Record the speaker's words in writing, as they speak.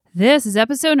This is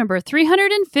episode number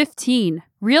 315,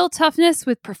 Real Toughness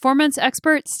with performance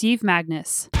expert Steve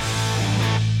Magness.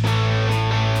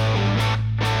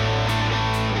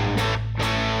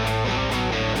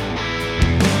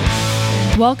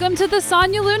 Welcome to the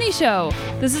Sonya Looney Show.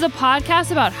 This is a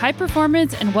podcast about high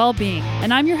performance and well-being,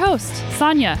 and I'm your host,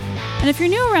 Sonya. And if you're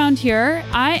new around here,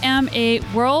 I am a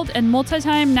world and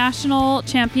multi-time national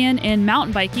champion in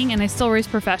mountain biking, and I still race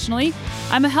professionally.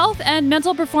 I'm a health and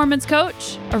mental performance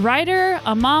coach, a writer,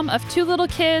 a mom of 2 little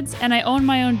kids, and I own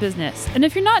my own business. And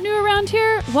if you're not new around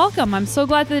here, welcome. I'm so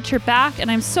glad that you're back,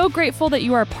 and I'm so grateful that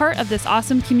you are part of this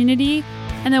awesome community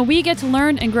and that we get to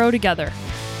learn and grow together.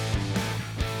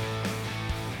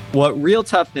 What Real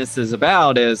Toughness is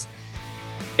about is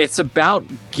it's about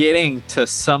getting to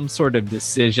some sort of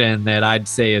decision that I'd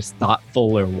say is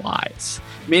thoughtful or wise.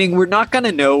 Meaning we're not going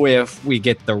to know if we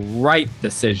get the right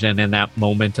decision in that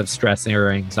moment of stress or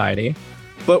anxiety,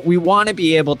 but we want to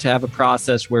be able to have a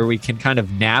process where we can kind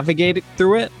of navigate it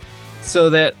through it so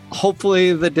that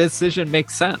hopefully the decision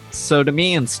makes sense. So to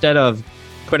me, instead of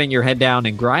putting your head down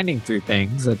and grinding through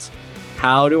things, it's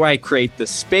how do I create the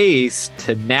space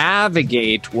to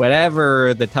navigate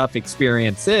whatever the tough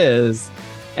experience is,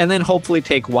 and then hopefully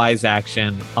take wise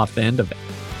action off the end of it.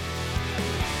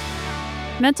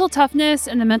 Mental toughness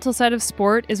and the mental side of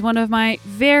sport is one of my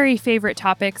very favorite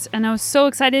topics, and I was so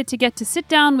excited to get to sit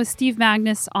down with Steve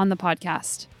Magness on the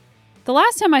podcast. The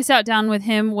last time I sat down with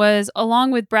him was along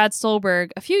with Brad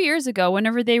Stolberg a few years ago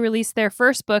whenever they released their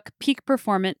first book, Peak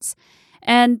Performance,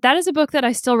 and that is a book that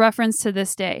I still reference to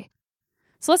this day.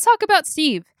 So let's talk about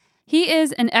Steve. He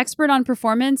is an expert on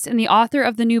performance and the author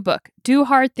of the new book, Do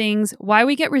Hard Things, Why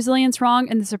We Get Resilience Wrong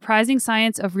and the Surprising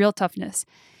Science of Real Toughness.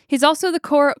 He's also the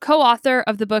co-author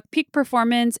of the book Peak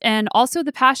Performance and also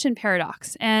The Passion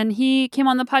Paradox, and he came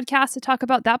on the podcast to talk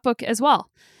about that book as well.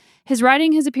 His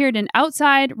writing has appeared in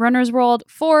Outside, Runner's World,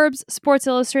 Forbes, Sports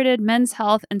Illustrated, Men's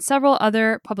Health, and several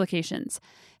other publications.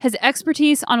 His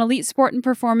expertise on elite sport and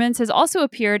performance has also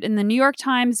appeared in the New York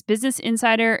Times, Business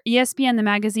Insider, ESPN The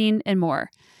Magazine, and more.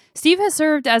 Steve has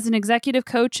served as an executive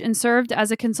coach and served as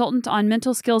a consultant on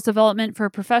mental skills development for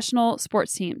professional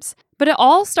sports teams. But it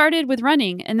all started with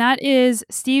running, and that is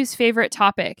Steve's favorite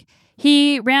topic.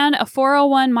 He ran a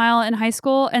 4:01 mile in high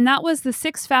school, and that was the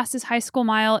 6th fastest high school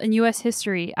mile in U.S.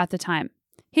 history at the time.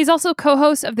 He's also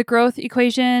co-host of The Growth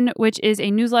Equation, which is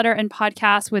a newsletter and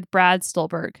podcast with Brad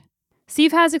Stolberg.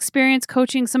 Steve has experience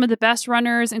coaching some of the best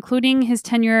runners, including his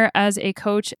tenure as a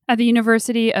coach at the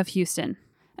University of Houston.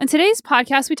 In today's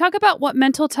podcast, we talk about what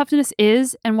mental toughness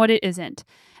is and what it isn't.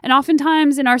 And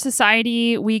oftentimes in our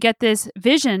society, we get this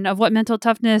vision of what mental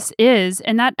toughness is,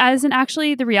 and that isn't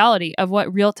actually the reality of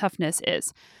what real toughness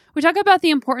is. We talk about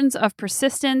the importance of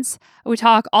persistence. We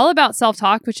talk all about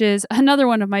self-talk, which is another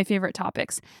one of my favorite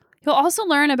topics. You'll also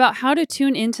learn about how to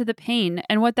tune into the pain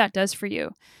and what that does for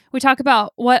you. We talk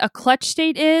about what a clutch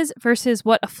state is versus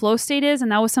what a flow state is,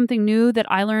 and that was something new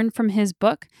that I learned from his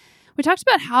book. We talked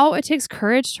about how it takes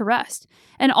courage to rest,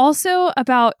 and also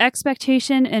about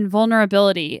expectation and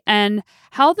vulnerability and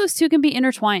how those two can be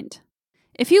intertwined.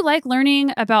 If you like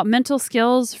learning about mental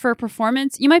skills for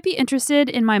performance, you might be interested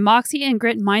in my Moxie and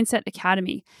Grit Mindset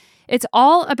Academy. It's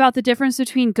all about the difference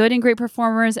between good and great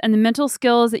performers and the mental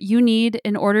skills that you need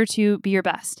in order to be your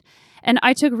best. And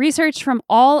I took research from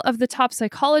all of the top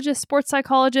psychologists, sports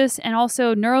psychologists, and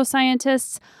also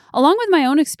neuroscientists, along with my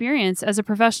own experience as a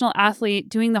professional athlete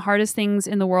doing the hardest things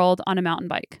in the world on a mountain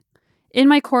bike. In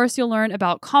my course, you'll learn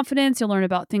about confidence, you'll learn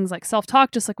about things like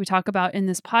self-talk, just like we talk about in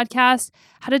this podcast,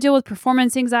 how to deal with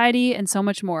performance anxiety, and so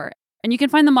much more. And you can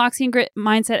find the Moxie and Grit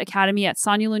Mindset Academy at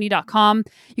sonyalooney.com.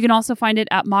 You can also find it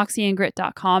at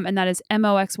moxieandgrit.com, and that is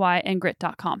MOXY and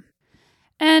grit.com.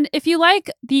 And if you like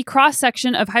the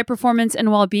cross-section of high performance and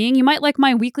well-being, you might like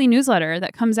my weekly newsletter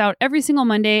that comes out every single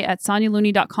Monday at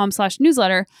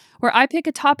sonyalooney.com/newsletter, where I pick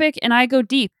a topic and I go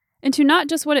deep into not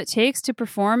just what it takes to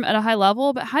perform at a high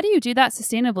level, but how do you do that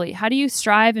sustainably? How do you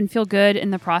strive and feel good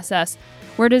in the process?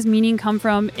 Where does meaning come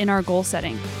from in our goal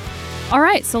setting? All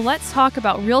right, so let's talk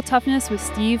about real toughness with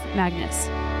Steve Magness.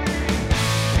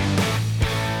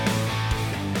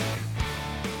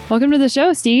 Welcome to the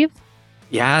show, Steve.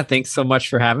 Yeah, thanks so much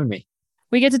for having me.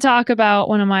 We get to talk about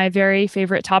one of my very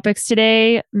favorite topics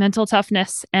today, mental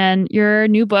toughness. And your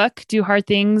new book, Do Hard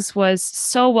Things, was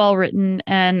so well written,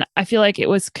 and I feel like it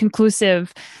was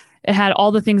conclusive. It had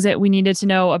all the things that we needed to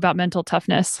know about mental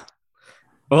toughness.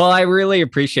 Well, I really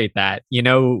appreciate that.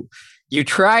 You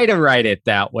try to write it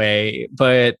that way,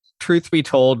 but truth be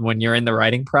told, when you're in the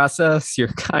writing process, you're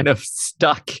kind of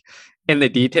stuck in the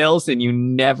details and you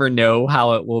never know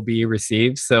how it will be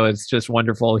received. So it's just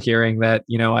wonderful hearing that,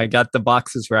 I got the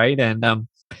boxes right. And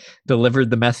delivered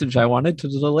the message I wanted to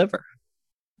deliver.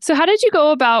 So, how did you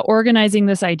go about organizing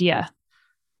this idea?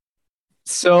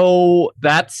 So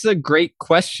that's a great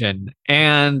question.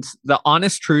 And the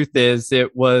honest truth is,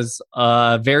 it was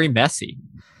very messy.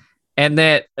 And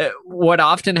that what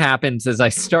often happens is I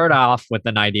start off with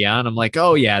an idea and I'm like,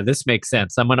 oh, yeah, this makes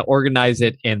sense. I'm going to organize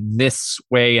it in this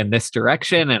way, in this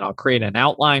direction, and I'll create an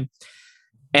outline.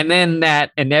 And then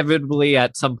that inevitably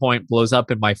at some point blows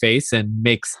up in my face and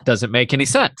doesn't make any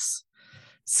sense.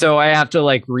 So I have to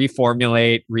like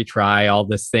reformulate, retry all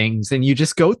these things. And you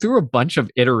just go through a bunch of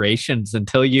iterations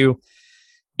until you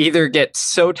either get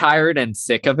so tired and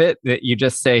sick of it that you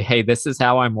just say, hey, this is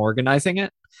how I'm organizing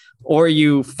it, or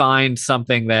you find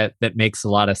something that makes a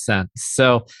lot of sense.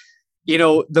 So,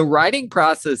 the writing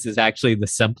process is actually the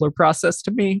simpler process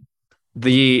to me.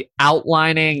 The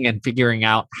outlining and figuring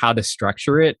out how to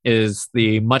structure it is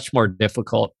the much more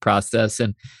difficult process.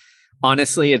 And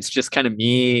honestly, it's just kind of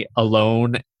me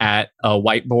alone at a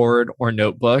whiteboard or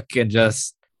notebook and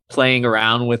just playing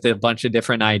around with a bunch of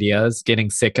different ideas, getting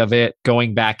sick of it,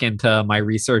 going back into my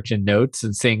research and notes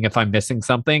and seeing if I'm missing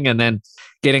something, and then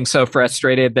getting so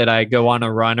frustrated that I go on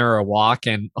a run or a walk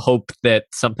and hope that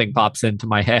something pops into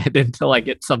my head until I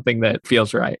get something that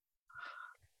feels right.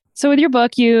 So, with your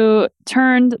book, you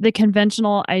turned the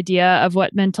conventional idea of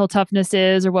what mental toughness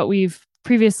is, or what we've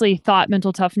previously thought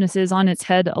mental toughness is, on its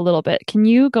head a little bit. Can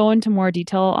you go into more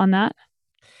detail on that?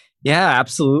 Yeah,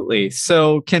 absolutely.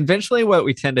 So conventionally, what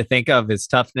we tend to think of is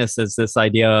toughness as this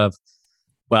idea of,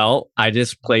 well, I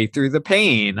just play through the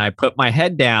pain. I put my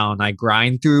head down. I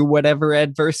grind through whatever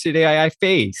adversity I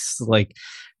face. Like,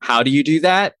 how do you do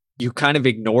that? You kind of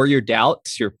ignore your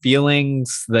doubts, your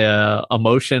feelings, the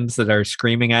emotions that are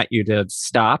screaming at you to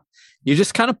stop. You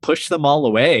just kind of push them all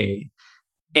away.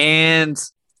 And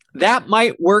that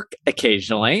might work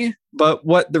occasionally, but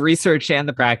what the research and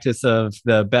the practice of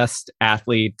the best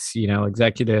athletes,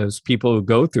 executives, people who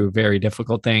go through very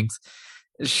difficult things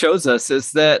shows us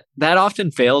is that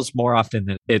often fails more often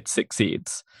than it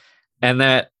succeeds. And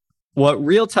that what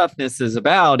real toughness is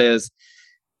about is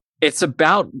it's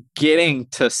about getting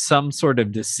to some sort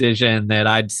of decision that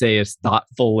I'd say is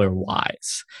thoughtful or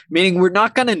wise. Meaning we're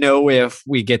not going to know if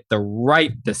we get the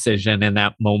right decision in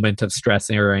that moment of stress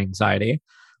or anxiety.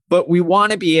 But we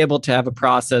want to be able to have a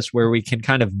process where we can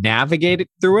kind of navigate it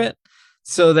through it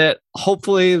so that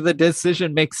hopefully the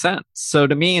decision makes sense. So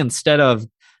to me, instead of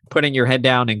putting your head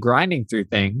down and grinding through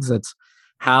things, it's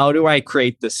how do I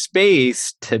create the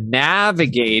space to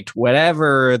navigate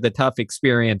whatever the tough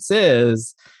experience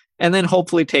is, and then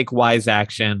hopefully take wise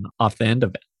action off the end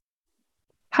of it.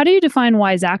 How do you define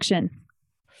wise action?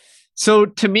 So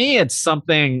to me, it's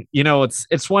something,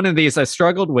 it's one of these, I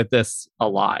struggled with this a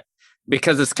lot,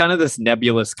 because it's kind of this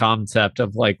nebulous concept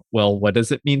of like, well, what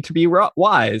does it mean to be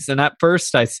wise? And at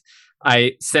first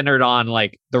I centered on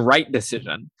like the right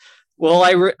decision. Well,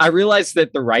 I realized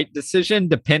that the right decision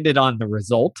depended on the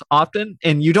result often,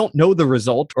 and you don't know the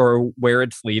result or where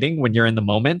it's leading when you're in the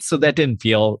moment. So that didn't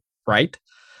feel right.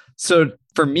 So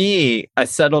for me, I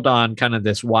settled on kind of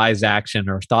this wise action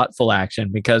or thoughtful action,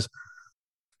 because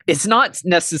it's not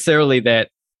necessarily that,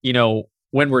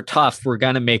 when we're tough, we're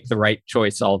going to make the right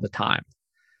choice all the time.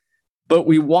 But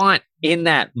we want in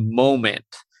that moment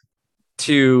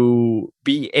to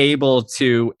be able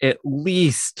to at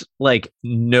least like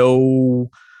know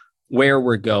where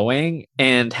we're going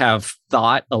and have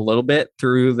thought a little bit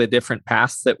through the different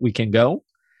paths that we can go.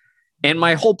 And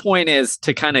my whole point is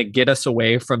to kind of get us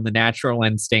away from the natural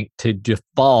instinct to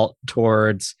default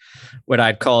towards what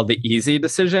I'd call the easy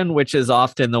decision, which is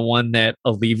often the one that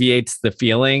alleviates the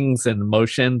feelings and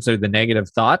emotions or the negative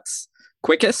thoughts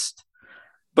quickest,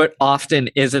 but often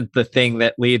isn't the thing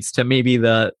that leads to maybe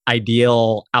the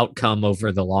ideal outcome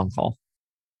over the long haul.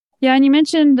 Yeah. And you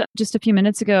mentioned just a few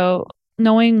minutes ago,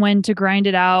 knowing when to grind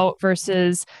it out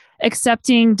versus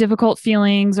accepting difficult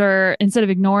feelings, or instead of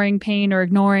ignoring pain or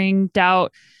ignoring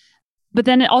doubt. But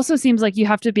then it also seems like you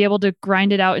have to be able to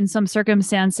grind it out in some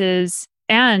circumstances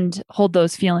and hold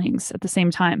those feelings at the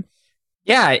same time.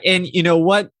 Yeah. And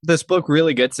what this book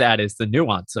really gets at is the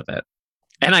nuance of it.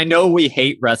 And I know we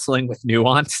hate wrestling with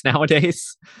nuance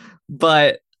nowadays,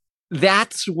 but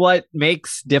that's what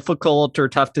makes difficult or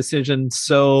tough decisions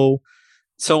so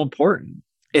important.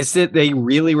 Is that they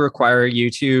really require you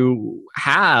to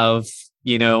have,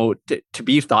 to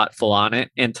be thoughtful on it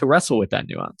and to wrestle with that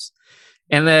nuance.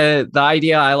 And the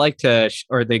idea I like to,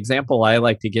 or the example I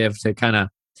like to give to kind of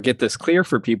get this clear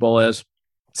for people is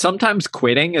sometimes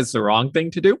quitting is the wrong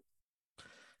thing to do.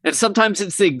 And sometimes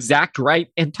it's the exact right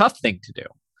and tough thing to do.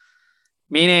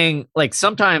 Meaning, like,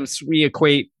 sometimes we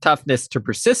equate toughness to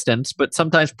persistence, but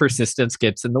sometimes persistence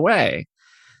gets in the way.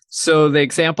 So the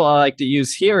example I like to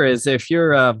use here is if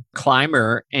you're a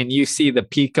climber and you see the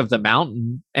peak of the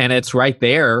mountain and it's right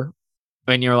there,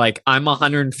 and you're like, I'm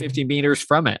 150 meters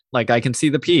from it. Like I can see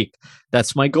the peak.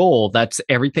 That's my goal. That's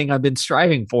everything I've been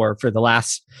striving for the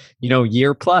last,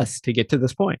 year plus to get to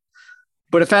this point.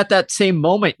 But if at that same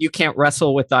moment you can't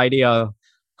wrestle with the idea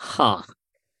of,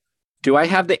 do I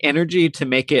have the energy to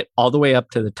make it all the way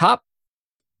up to the top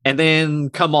and then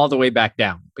come all the way back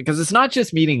down? Because it's not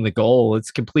just meeting the goal,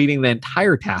 it's completing the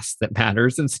entire task that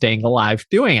matters and staying alive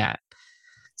doing it.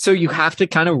 So you have to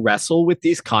kind of wrestle with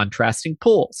these contrasting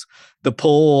pulls. The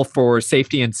pull for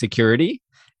safety and security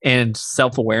and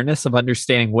self-awareness of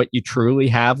understanding what you truly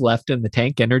have left in the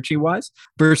tank energy-wise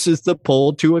versus the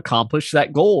pull to accomplish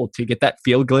that goal, to get that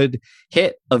feel-good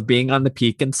hit of being on the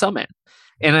peak and summit.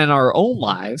 And in our own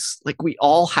lives, like we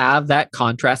all have that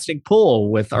contrasting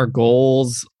pull with our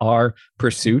goals, our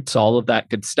pursuits, all of that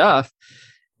good stuff.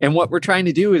 And what we're trying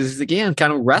to do is, again,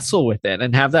 kind of wrestle with it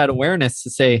and have that awareness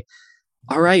to say,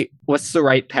 all right, what's the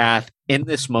right path in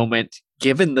this moment,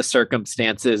 given the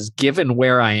circumstances, given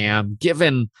where I am,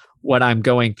 given what I'm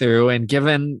going through, and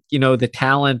given, the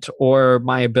talent or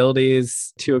my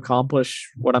abilities to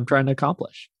accomplish what I'm trying to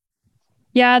accomplish.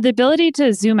 Yeah, the ability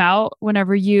to zoom out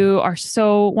whenever you are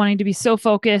so wanting to be so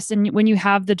focused, and when you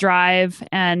have the drive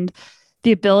and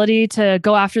the ability to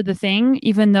go after the thing,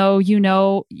 even though you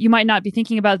might not be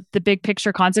thinking about the big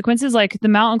picture consequences. Like the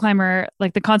mountain climber,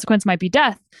 like the consequence might be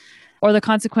death, or the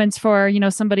consequence for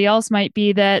somebody else might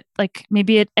be that like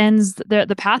maybe it ends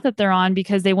the path that they're on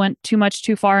because they went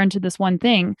too far into this one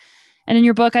thing. And in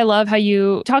your book, I love how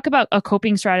you talk about a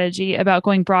coping strategy about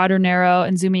going broad or narrow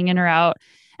and zooming in or out.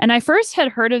 And I first had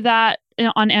heard of that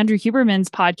on Andrew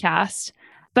Huberman's podcast,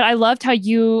 but I loved how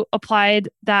you applied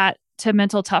that to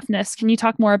mental toughness. Can you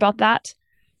talk more about that?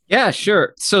 Yeah,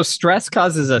 sure. So stress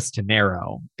causes us to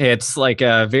narrow. It's like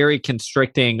a very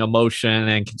constricting emotion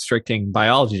and constricting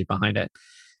biology behind it.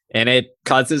 And it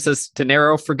causes us to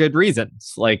narrow for good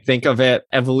reasons. Like think of it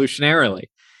evolutionarily.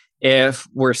 If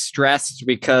we're stressed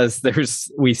because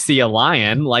we see a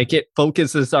lion, like it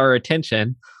focuses our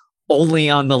attention only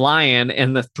on the lion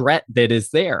and the threat that is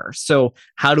there. So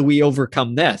how do we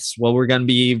overcome this? Well, we're going to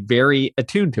be very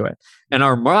attuned to it. In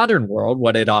our modern world,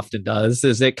 what it often does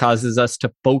is it causes us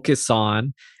to focus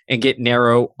on and get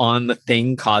narrow on the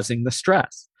thing causing the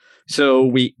stress. So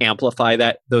we amplify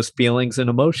those feelings and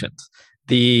emotions.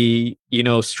 The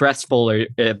stressful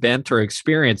event or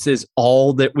experience is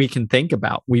all that we can think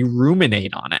about. We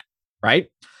ruminate on it, right?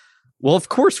 Well, of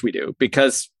course we do,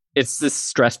 because it's this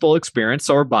stressful experience,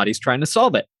 so our body's trying to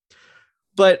solve it.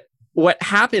 But what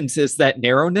happens is that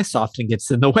narrowness often gets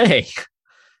in the way.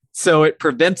 So it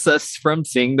prevents us from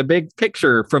seeing the big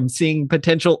picture, from seeing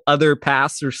potential other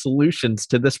paths or solutions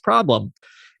to this problem.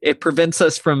 It prevents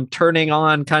us from turning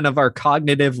on kind of our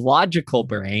cognitive logical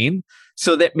brain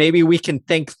so that maybe we can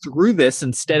think through this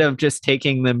instead of just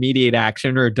taking the immediate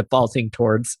action or defaulting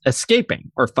towards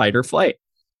escaping or fight or flight.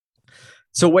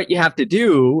 So what you have to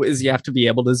do is you have to be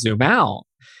able to zoom out.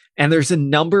 And there's a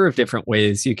number of different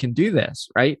ways you can do this,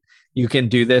 right? You can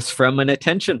do this from an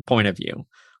attention point of view,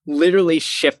 literally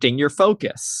shifting your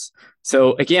focus.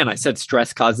 So again, I said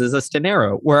stress causes us to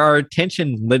narrow, where our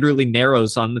attention literally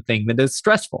narrows on the thing that is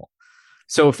stressful.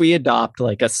 So if we adopt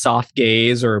like a soft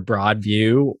gaze or a broad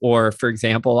view, or for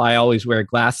example, I always wear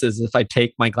glasses. If I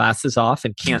take my glasses off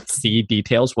and can't see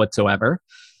details whatsoever,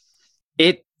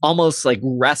 it almost like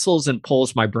wrestles and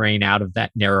pulls my brain out of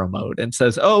that narrow mode and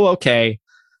says, oh, okay,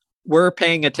 we're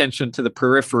paying attention to the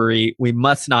periphery. We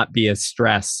must not be as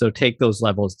stressed. So take those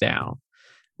levels down.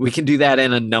 We can do that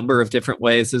in a number of different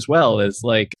ways as well as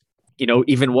like,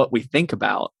 even what we think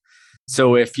about.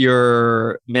 So if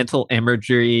your mental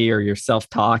imagery or your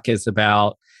self-talk is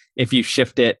about, if you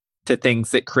shift it to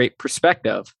things that create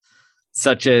perspective,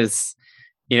 such as,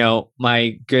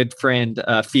 my good friend,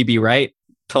 Phoebe Wright,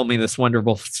 told me this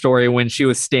wonderful story when she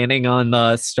was standing on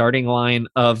the starting line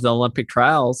of the Olympic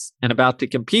trials and about to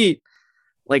compete.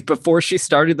 Like before she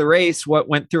started the race, what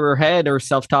went through her head or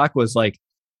self-talk was like,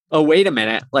 oh, wait a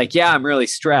minute. Like, yeah, I'm really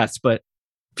stressed, but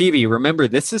Phoebe, remember,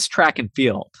 this is track and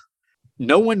field.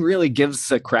 No one really gives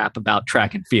a crap about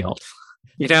track and field,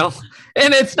 and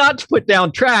it's not to put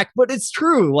down track, but it's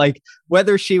true. Like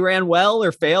whether she ran well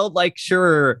or failed, like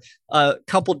sure, a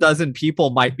couple dozen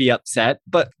people might be upset,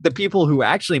 but the people who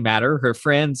actually matter, her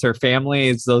friends, her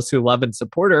families, those who love and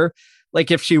support her,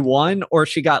 like if she won or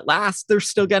she got last, they're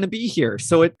still going to be here.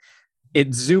 So it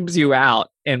zooms you out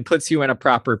and puts you in a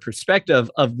proper perspective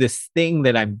of this thing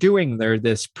that I'm doing there,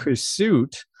 this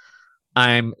pursuit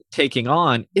I'm taking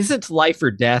on isn't life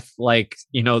or death like,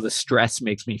 the stress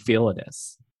makes me feel it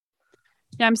is.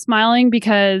 Yeah, I'm smiling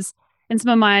because in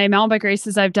some of my mountain bike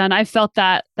races I've done, I felt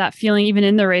that feeling even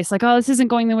in the race, like, oh, this isn't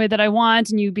going the way that I want.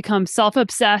 And you become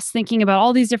self-obsessed, thinking about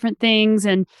all these different things,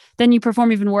 and then you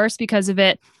perform even worse because of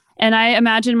it. And I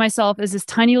imagine myself as this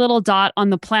tiny little dot on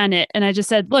the planet. And I just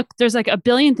said, look, there's like a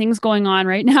billion things going on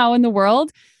right now in the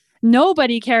world.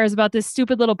 Nobody cares about this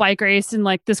stupid little bike race in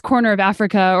like this corner of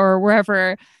Africa or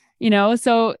wherever,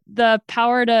 so the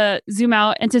power to zoom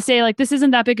out and to say like this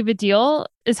isn't that big of a deal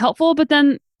is helpful, but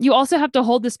then you also have to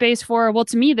hold the space for, well,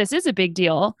 to me this is a big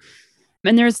deal,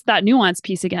 and there's that nuance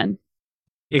piece again.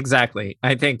 Exactly.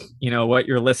 I think, what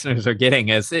your listeners are getting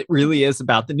is it really is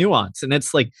about the nuance. And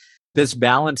it's like this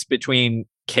balance between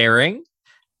caring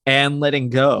and letting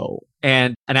go.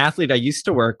 And an athlete I used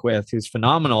to work with who's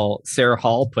phenomenal, Sarah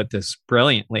Hall, put this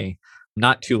brilliantly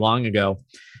not too long ago,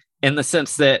 in the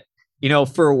sense that,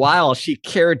 for a while she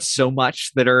cared so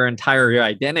much that her entire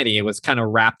identity was kind of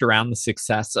wrapped around the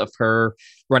success of her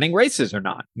running races or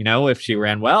not. If she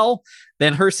ran well,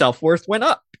 then her self worth went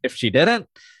up. If she didn't,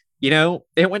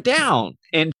 it went down.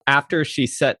 And after she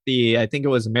set I think it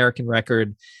was American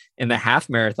record in the half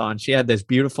marathon, she had this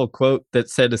beautiful quote that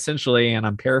said essentially, and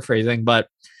I'm paraphrasing, but,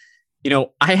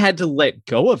 I had to let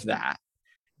go of that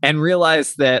and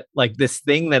realize that like this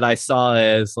thing that I saw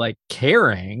as like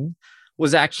caring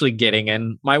was actually getting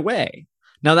in my way.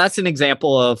 Now, that's an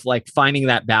example of like finding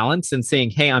that balance and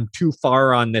saying, hey, I'm too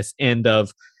far on this end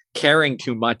of caring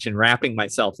too much and wrapping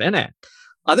myself in it.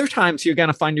 Other times you're going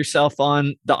to find yourself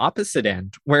on the opposite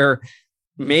end where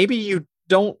maybe you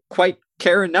don't quite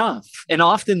care enough. And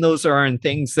often those are in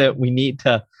things that we need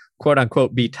to quote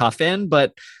unquote be tough in,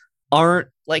 but aren't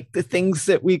like the things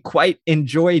that we quite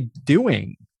enjoy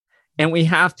doing. And we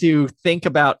have to think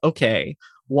about, okay,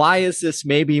 why is this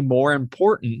maybe more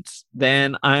important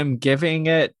than I'm giving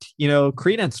it,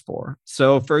 credence for?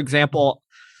 So, for example,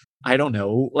 I don't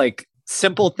know, like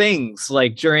simple things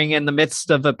like during in the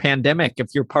midst of a pandemic, if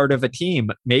you're part of a team,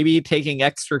 maybe taking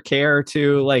extra care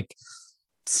to like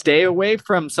stay away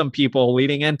from some people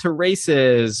leading into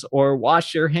races or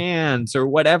wash your hands or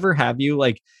whatever have you.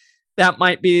 Like that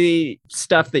might be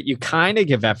stuff that you kind of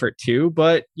give effort to,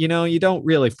 but you don't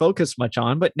really focus much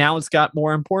on, but now it's got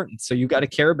more importance. So you got to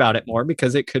care about it more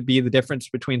because it could be the difference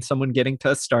between someone getting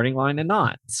to a starting line and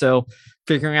not. So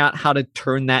figuring out how to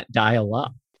turn that dial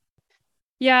up.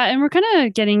 Yeah, and we're kind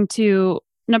of getting to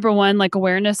number one, like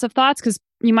awareness of thoughts, because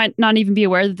you might not even be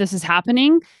aware that this is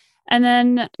happening. And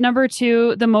then number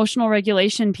two, the emotional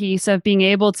regulation piece of being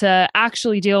able to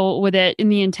actually deal with it in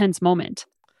the intense moment.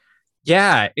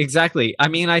 Yeah, exactly. I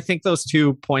mean, I think those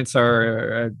 2 points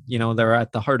are, they're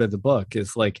at the heart of the book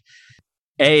is like,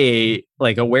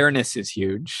 like awareness is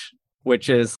huge, which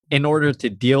is in order to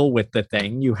deal with the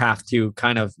thing, you have to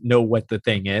kind of know what the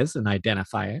thing is and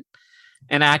identify it.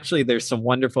 And actually, there's some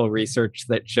wonderful research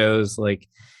that shows like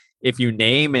if you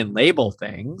name and label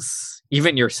things,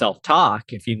 even your self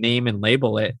talk, if you name and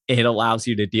label it, it allows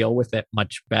you to deal with it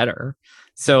much better.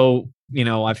 So,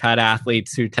 I've had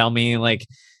athletes who tell me like,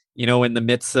 in the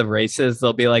midst of races,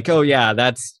 they'll be like, oh, yeah,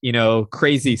 that's,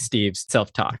 crazy Steve's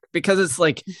self talk, because it's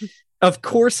like, of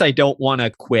course, I don't want to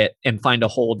quit and find a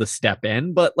hole to step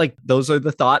in, but like those are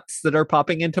the thoughts that are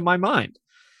popping into my mind.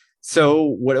 So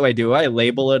what do? I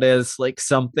label it as like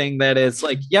something that is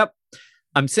like, yep,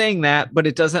 I'm saying that, but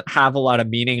it doesn't have a lot of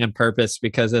meaning and purpose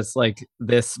because it's like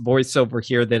this voice over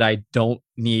here that I don't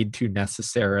need to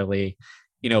necessarily,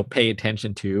 pay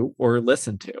attention to or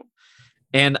listen to.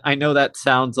 And I know that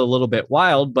sounds a little bit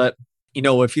wild, but,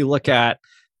 if you look at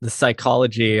the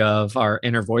psychology of our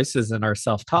inner voices and our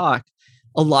self-talk,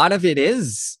 a lot of it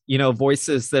is,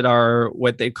 voices that are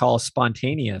what they call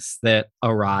spontaneous that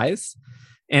arise.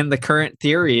 And the current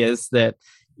theory is that,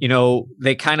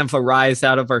 they kind of arise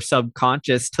out of our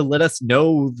subconscious to let us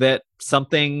know that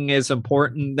something is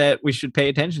important that we should pay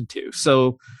attention to.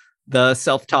 So the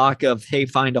self-talk of, hey,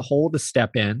 find a hole to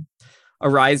step in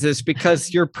arises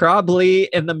because you're probably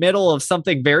in the middle of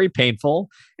something very painful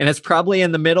and it's probably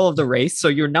in the middle of the race. So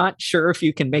you're not sure if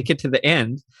you can make it to the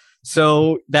end.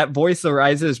 So that voice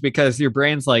arises because your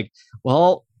brain's like,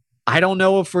 well, I don't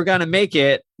know if we're going to make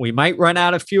it. We might run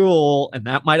out of fuel and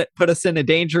that might put us in a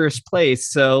dangerous place.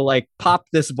 So like pop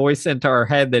this voice into our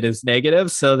head that is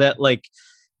negative so that like,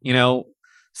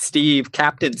 Steve,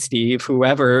 Captain Steve,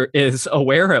 whoever is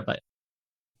aware of it.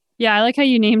 Yeah, I like how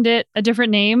you named it a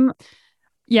different name.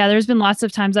 Yeah, there's been lots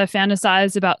of times I've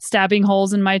fantasized about stabbing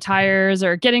holes in my tires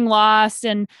or getting lost.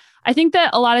 And I think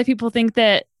that a lot of people think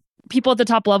that people at the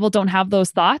top level don't have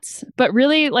those thoughts. But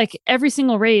really, like every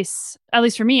single race, at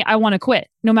least for me, I want to quit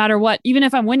no matter what. Even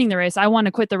if I'm winning the race, I want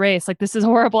to quit the race. Like, this is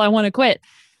horrible. I want to quit.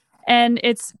 And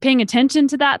it's paying attention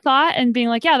to that thought and being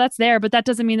like, yeah, that's there, but that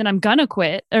doesn't mean that I'm gonna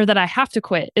quit or that I have to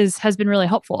quit has been really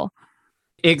helpful.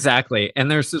 Exactly. And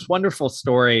there's this wonderful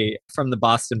story from the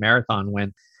Boston Marathon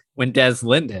when Des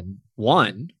Linden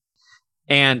won.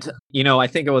 And, I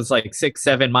think it was like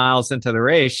 6-7 miles into the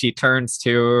race, she turns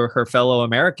to her fellow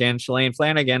American, Shalane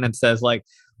Flanagan, and says, like,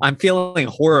 I'm feeling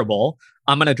horrible.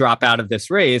 I'm going to drop out of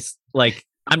this race. Like,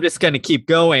 I'm just going to keep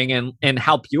going and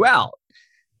help you out.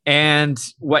 And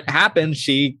what happens,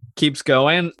 she keeps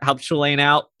going, helps Shalane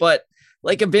out, but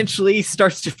like eventually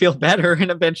starts to feel better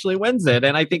and eventually wins it.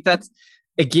 And I think that's,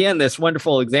 again, this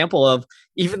wonderful example of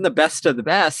even the best of the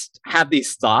best have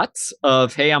these thoughts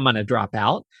of, hey, I'm going to drop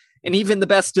out. And even the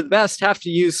best of the best have to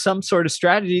use some sort of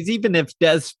strategies, even if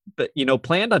Des,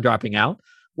 planned on dropping out.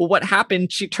 Well, what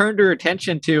happened? She turned her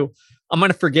attention to, I'm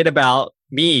going to forget about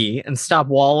me and stop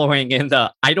wallowing in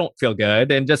the I don't feel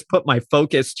good and just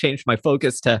change my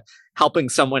focus to helping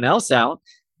someone else out.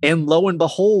 And lo and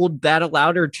behold, that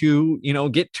allowed her to,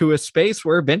 get to a space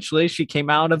where eventually she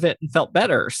came out of it and felt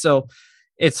better. So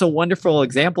it's a wonderful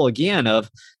example again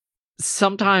of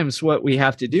sometimes what we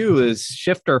have to do is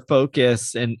shift our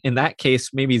focus. And in that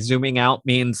case, maybe zooming out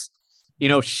means,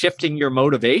 shifting your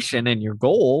motivation and your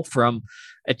goal from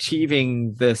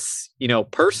achieving this,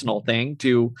 personal thing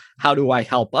to how do I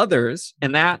help others?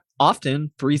 And that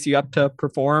often frees you up to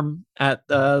perform at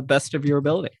the best of your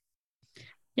ability.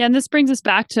 Yeah, and this brings us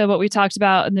back to what we talked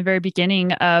about in the very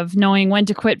beginning of knowing when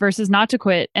to quit versus not to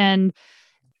quit. And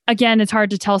again, it's hard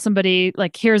to tell somebody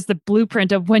like, here's the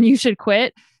blueprint of when you should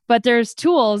quit. But there's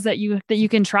tools that you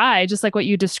can try, just like what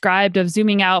you described of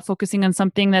zooming out, focusing on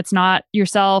something that's not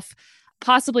yourself,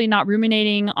 possibly not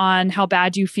ruminating on how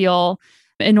bad you feel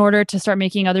in order to start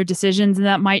making other decisions. And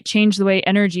that might change the way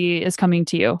energy is coming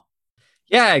to you.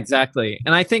 Yeah, exactly.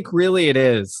 And I think really it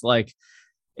is like,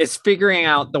 it's figuring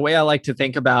out the way I like to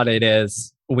think about it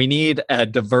is we need a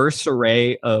diverse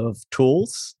array of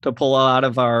tools to pull out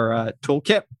of our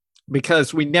toolkit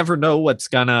because we never know what's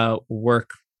going to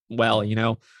work well.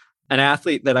 An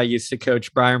athlete that I used to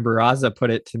coach, Brian Barraza,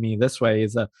 put it to me this way.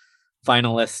 He's a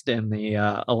finalist in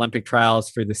the Olympic trials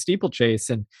for the steeplechase.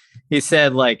 And he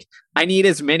said, like, I need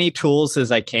as many tools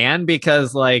as I can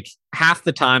because like half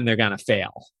the time they're going to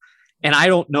fail. And I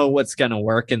don't know what's going to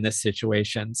work in this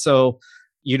situation. So,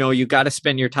 you got to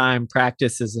spend your time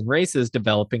practices and races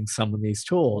developing some of these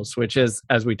tools, which is,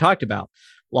 as we talked about,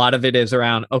 a lot of it is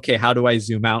around, okay, how do I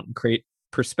zoom out and create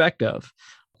perspective?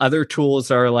 Other tools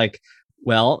are like,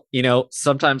 well,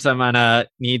 sometimes I'm going to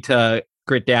need to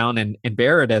grit down and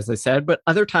bear it, as I said, but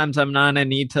other times I'm not going to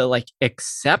need to like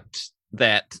accept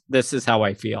that this is how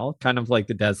I feel, kind of like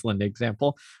the Des Linden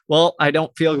example. Well, I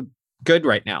don't feel good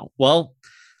right now. Well,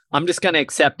 I'm just going to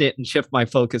accept it and shift my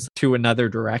focus to another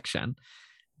direction.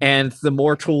 And the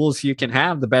more tools you can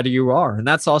have, the better you are. And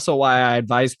that's also why I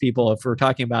advise people, if we're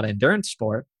talking about endurance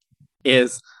sport,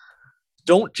 is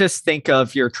don't just think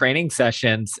of your training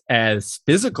sessions as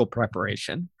physical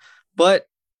preparation, but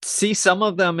see some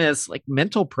of them as like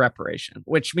mental preparation,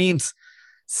 which means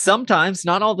sometimes,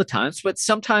 not all the times, but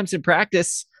sometimes in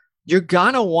practice, you're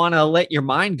going to want to let your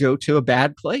mind go to a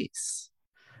bad place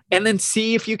and then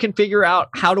see if you can figure out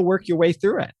how to work your way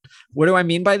through it. What do I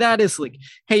mean by that is like,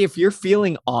 hey, if you're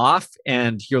feeling off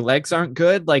and your legs aren't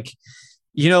good, like,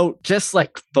 just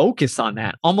like focus on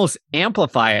that, almost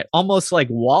amplify it, almost like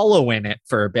wallow in it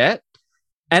for a bit,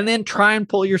 and then try and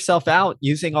pull yourself out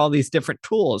using all these different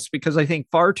tools. Because I think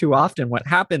far too often what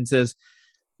happens is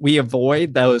we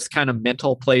avoid those kind of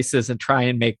mental places and try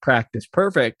and make practice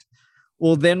perfect.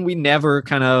 Well, then we never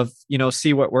kind of,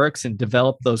 see what works and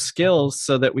develop those skills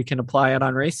so that we can apply it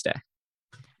on race day.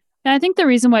 And I think the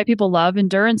reason why people love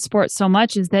endurance sports so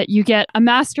much is that you get a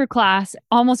master class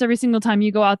almost every single time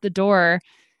you go out the door.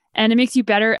 And it makes you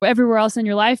better everywhere else in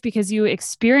your life because you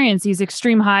experience these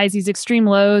extreme highs, these extreme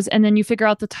lows, and then you figure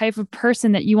out the type of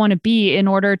person that you want to be in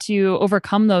order to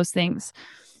overcome those things.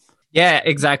 Yeah,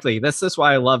 exactly. This is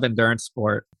why I love endurance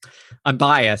sport. I'm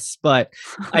biased, but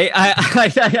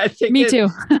I think Me too.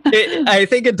 I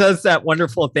think it does that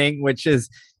wonderful thing, which is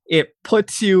it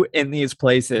puts you in these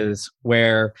places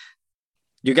where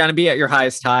you're going to be at your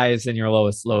highest highs and your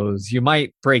lowest lows. You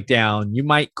might break down. You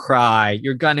might cry.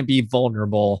 You're going to be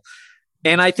vulnerable.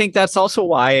 And I think that's also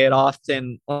why it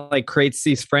often like creates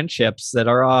these friendships that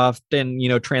are often,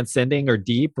 transcending or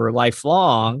deep or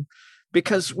lifelong,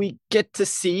 because we get to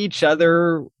see each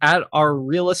other at our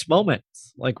realest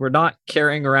moments. Like we're not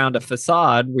carrying around a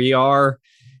facade. We are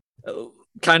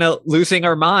kind of losing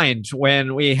our mind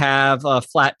when we have a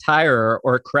flat tire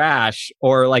or crash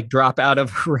or like drop out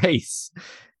of a race.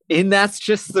 And that's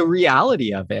just the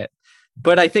reality of it.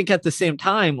 But I think at the same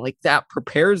time, like that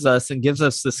prepares us and gives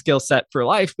us the skill set for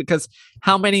life, because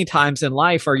how many times in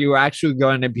life are you actually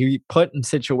going to be put in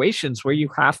situations where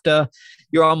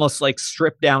you're almost like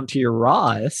stripped down to your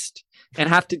rawest and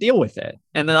have to deal with it?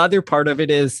 And the other part of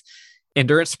it is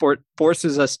endurance sport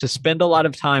forces us to spend a lot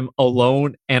of time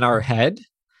alone in our head.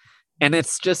 And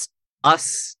it's just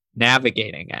us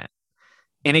navigating it.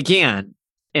 And again,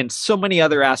 in so many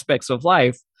other aspects of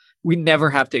life, we never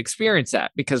have to experience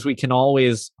that because we can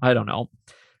always, I don't know,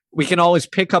 we can always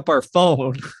pick up our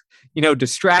phone,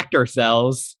 distract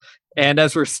ourselves. And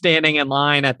as we're standing in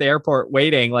line at the airport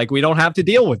waiting, like we don't have to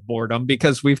deal with boredom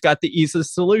because we've got the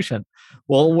easiest solution.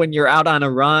 Well, when you're out on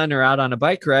a run or out on a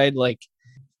bike ride, like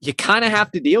you kind of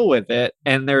have to deal with it,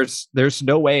 and there's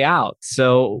no way out.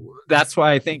 So that's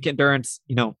why I think endurance,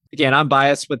 again, I'm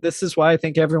biased, but this is why I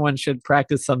think everyone should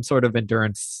practice some sort of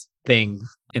endurance thing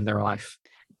in their life.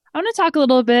 I want to talk a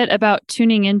little bit about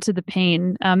tuning into the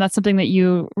pain. That's something that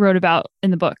you wrote about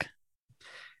in the book.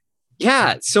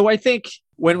 Yeah. So I think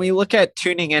when we look at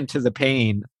tuning into the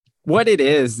pain, what it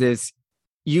is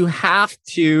you have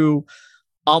to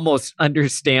almost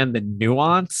understand the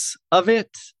nuance of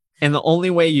it. And the only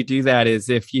way you do that is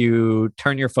if you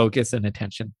turn your focus and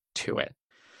attention to it.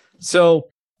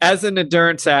 So as an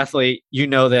endurance athlete, you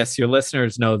know this, your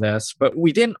listeners know this, but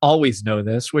we didn't always know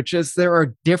this, which is there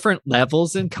are different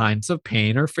levels and kinds of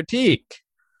pain or fatigue.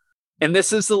 And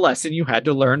this is the lesson you had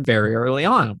to learn very early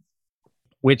on,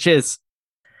 which is,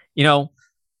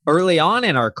 early on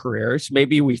in our careers,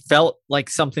 maybe we felt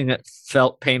like something that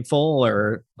felt painful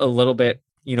or a little bit,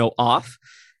 off.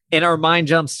 And our mind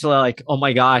jumps to like, oh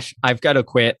my gosh, I've got to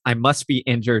quit. I must be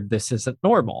injured. This isn't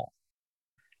normal.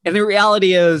 And the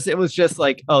reality is it was just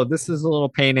like, oh, this is a little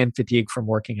pain and fatigue from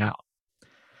working out.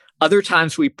 Other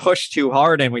times we pushed too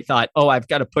hard and we thought, oh, I've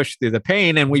got to push through the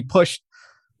pain. And we pushed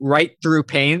right through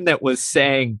pain that was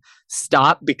saying,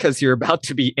 stop because you're about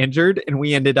to be injured. And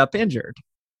we ended up injured.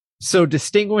 So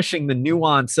distinguishing the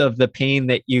nuance of the pain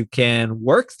that you can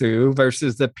work through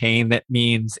versus the pain that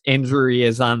means injury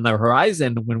is on the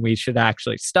horizon when we should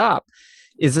actually stop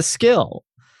is a skill.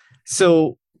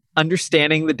 So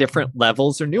understanding the different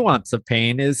levels or nuance of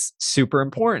pain is super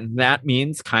important. That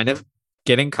means kind of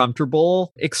getting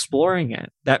comfortable exploring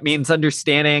it. That means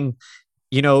understanding,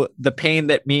 the pain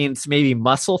that means maybe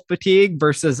muscle fatigue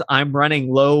versus I'm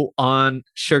running low on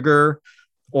sugar.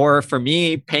 Or for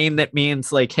me, pain that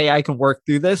means like, hey, I can work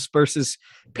through this versus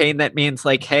pain that means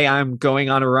like, hey, I'm going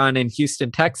on a run in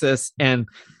Houston, Texas, and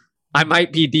I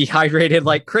might be dehydrated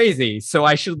like crazy. So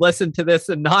I should listen to this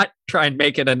and not try and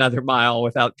make it another mile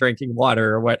without drinking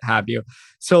water or what have you.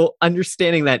 So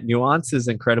understanding that nuance is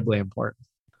incredibly important.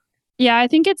 Yeah, I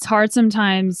think it's hard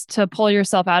sometimes to pull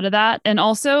yourself out of that. And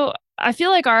also, I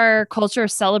feel like our culture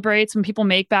celebrates when people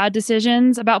make bad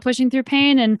decisions about pushing through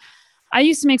pain. And I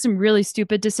used to make some really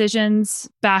stupid decisions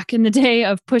back in the day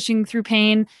of pushing through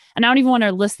pain. And I don't even want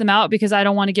to list them out because I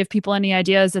don't want to give people any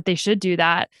ideas that they should do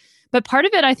that. But part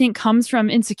of it, I think, comes from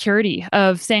insecurity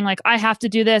of saying, like, I have to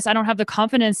do this. I don't have the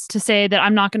confidence to say that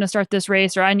I'm not going to start this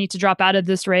race or I need to drop out of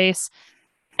this race.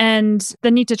 And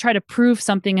the need to try to prove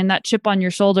something and that chip on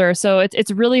your shoulder. So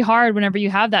it's really hard whenever you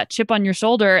have that chip on your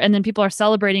shoulder and then people are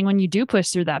celebrating when you do push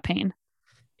through that pain.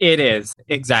 It is,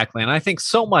 exactly. And I think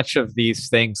so much of these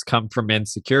things come from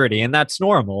insecurity, and that's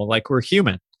normal. Like we're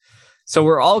human. So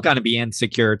we're all going to be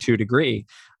insecure to a degree.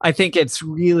 I think it's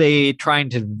really trying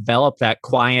to develop that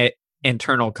quiet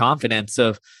internal confidence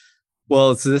of,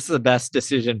 well, is this the best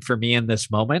decision for me in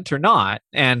this moment or not?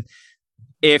 And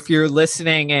if you're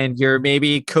listening and you're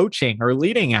maybe coaching or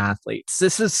leading athletes,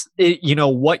 this is,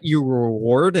 what you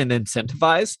reward and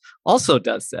incentivize also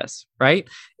does this, right?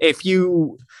 If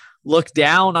you look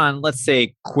down on, let's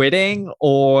say, quitting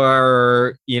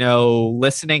or,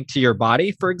 listening to your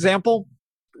body, for example,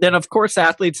 then of course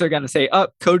athletes are going to say, oh,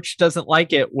 coach doesn't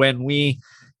like it when we,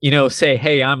 say,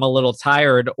 hey, I'm a little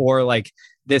tired or like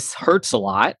this hurts a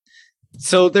lot.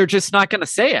 So they're just not going to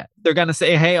say it. They're going to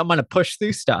say, hey, I'm going to push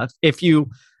through stuff. If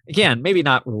you, again, maybe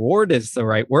not reward is the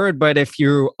right word, but if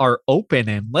you are open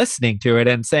and listening to it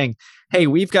and saying, hey,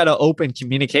 we've got an open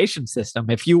communication system.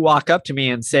 If you walk up to me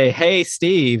and say, hey,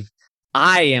 Steve,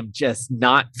 I am just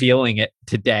not feeling it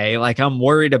today. Like I'm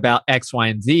worried about X, Y,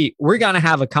 and Z. We're going to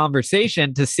have a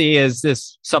conversation to see, is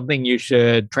this something you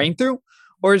should train through?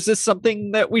 Or is this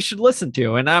something that we should listen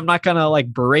to? And I'm not going to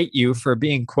like berate you for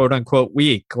being quote unquote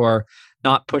weak or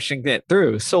not pushing it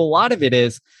through. So a lot of it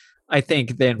is, I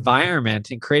think, the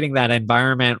environment and creating that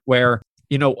environment where,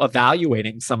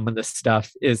 evaluating some of this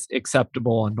stuff is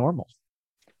acceptable and normal.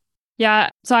 Yeah.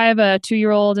 So I have a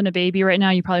 2-year-old and a baby right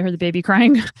now. You probably heard the baby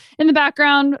crying in the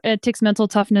background. It takes mental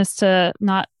toughness to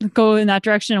not go in that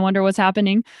direction and wonder what's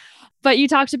happening. But you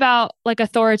talked about like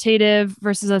authoritative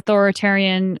versus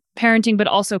authoritarian parenting, but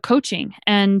also coaching.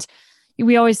 And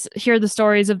we always hear the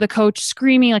stories of the coach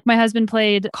screaming. Like my husband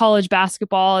played college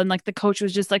basketball, and like the coach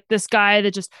was just like this guy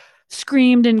that just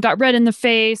screamed and got red in the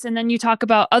face. And then you talk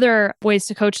about other ways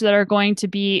to coach that are going to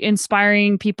be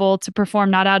inspiring people to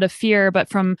perform not out of fear, but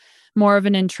from more of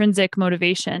an intrinsic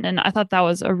motivation. And I thought that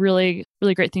was a really,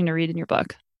 really great thing to read in your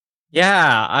book.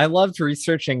 Yeah, I loved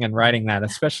researching and writing that,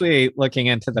 especially looking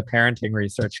into the parenting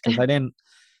research, because I didn't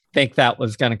think that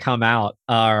was going to come out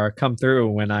or come through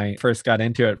when I first got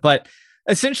into it. But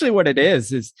essentially, what it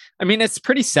is, I mean, it's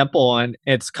pretty simple and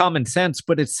it's common sense,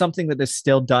 but it's something that is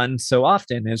still done so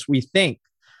often as we think,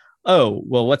 oh,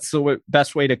 well, what's the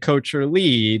best way to coach or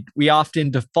lead? We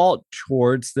often default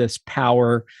towards this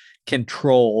power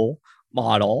control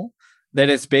model that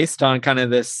is based on kind of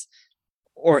this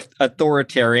or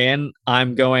authoritarian.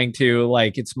 I'm going to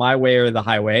like, it's my way or the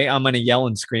highway. I'm going to yell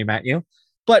and scream at you.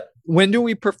 But when do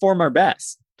we perform our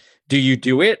best? Do you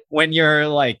do it when you're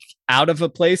like out of a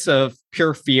place of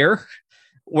pure fear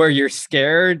where you're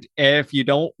scared if you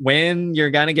don't win,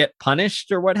 you're going to get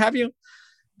punished or what have you?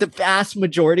 The vast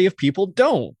majority of people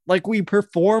don't. Like we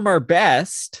perform our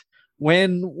best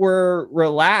when we're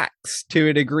relaxed to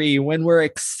a degree, when we're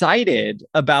excited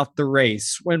about the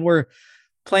race, when we're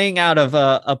playing out of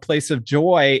a place of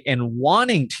joy and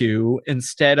wanting to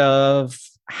instead of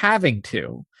having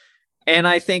to. And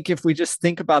I think if we just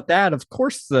think about that, of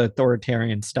course, the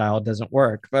authoritarian style doesn't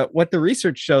work. But what the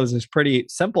research shows is pretty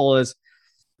simple is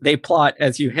they plot,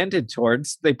 as you hinted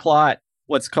towards, they plot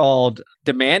what's called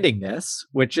demandingness,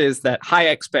 which is that high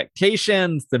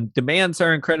expectations, the demands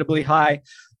are incredibly high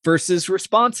versus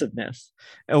responsiveness.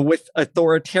 And with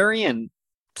authoritarian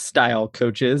style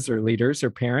coaches or leaders or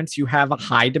parents, you have a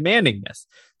high demandingness.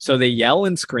 So they yell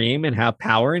and scream and have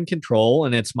power and control,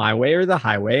 and it's my way or the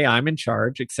highway, I'm in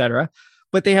charge, etc.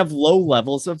 But they have low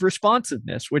levels of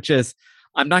responsiveness, which is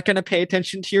I'm not going to pay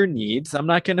attention to your needs. I'm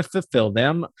not going to fulfill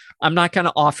them. I'm not going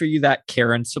to offer you that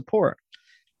care and support.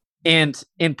 And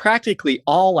in practically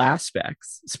all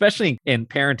aspects, especially in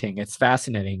parenting, it's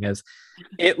fascinating as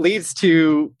it leads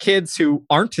to kids who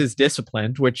aren't as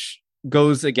disciplined, which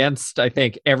goes against, I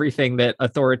think, everything that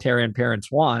authoritarian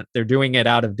parents want. They're doing it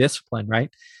out of discipline, right?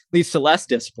 Leads to less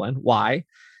discipline. Why?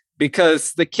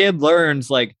 Because the kid learns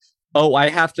like, oh, I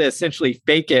have to essentially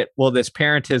fake it while this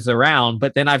parent is around,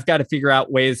 but then I've got to figure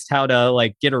out ways how to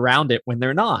like get around it when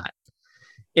they're not.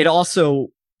 It also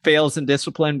fails in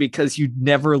discipline because you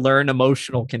never learn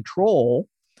emotional control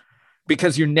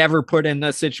because you're never put in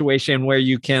a situation where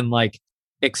you can like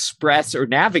express or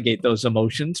navigate those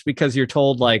emotions because you're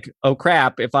told like, oh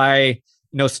crap, if I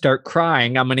start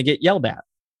crying, I'm going to get yelled at.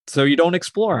 So you don't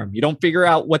explore them. You don't figure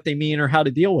out what they mean or how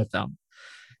to deal with them.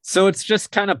 So it's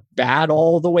just kind of bad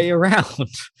all the way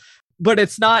around. But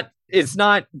it's not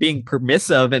being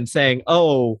permissive and saying,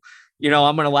 oh, I'm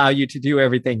going to allow you to do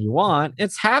everything you want.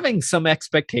 It's having some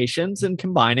expectations and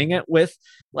combining it with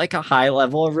like a high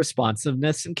level of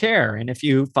responsiveness and care. And if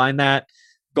you find that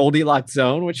Goldilocks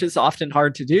zone, which is often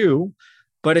hard to do,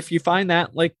 but if you find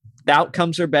that like the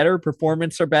outcomes are better,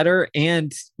 performance are better,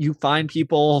 and you find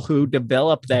people who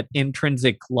develop that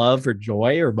intrinsic love or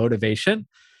joy or motivation,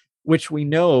 which we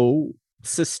know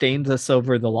sustains us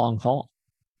over the long haul.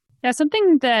 Yeah,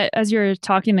 something that as you're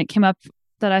talking that came up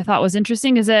that I thought was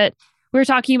interesting is that we were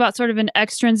talking about sort of an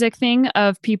extrinsic thing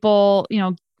of people,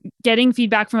 getting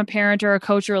feedback from a parent or a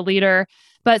coach or a leader,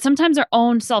 but sometimes our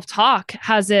own self-talk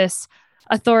has this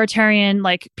authoritarian,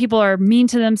 like people are mean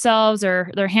to themselves or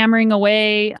they're hammering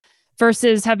away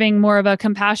versus having more of a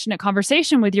compassionate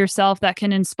conversation with yourself that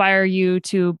can inspire you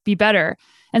to be better.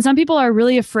 And some people are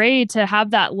really afraid to have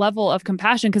that level of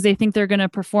compassion because they think they're going to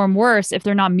perform worse if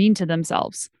they're not mean to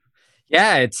themselves.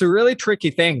 Yeah, it's a really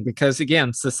tricky thing because,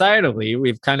 again, societally,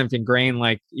 we've kind of ingrained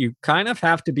like you kind of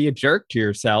have to be a jerk to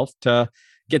yourself to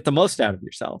get the most out of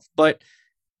yourself. But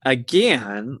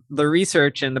again, the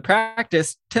research and the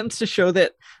practice tends to show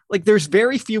that like there's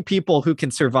very few people who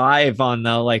can survive on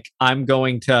the like, I'm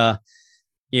going to,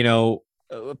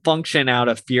 function out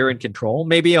of fear and control.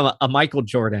 Maybe a Michael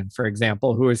Jordan, for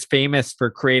example, who is famous for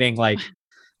creating like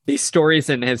these stories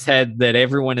in his head that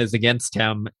everyone is against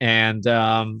him and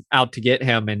out to get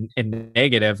him and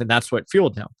negative, and that's what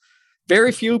fueled him.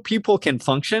 Very few people can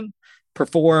function,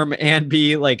 perform, and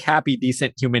be like happy,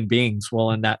 decent human beings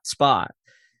while in that spot.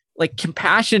 Like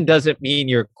compassion doesn't mean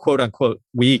you're quote unquote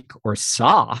weak or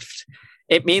soft.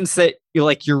 It means that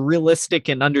you're realistic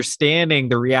in understanding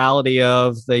the reality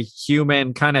of the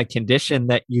human kind of condition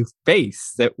that you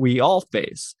face, that we all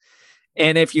face.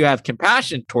 And if you have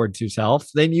compassion towards yourself,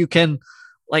 then you can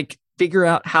figure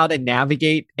out how to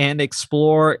navigate and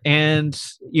explore and,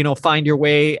 find your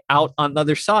way out on the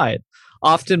other side.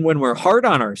 Often when we're hard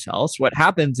on ourselves, what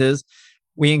happens is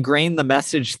we ingrain the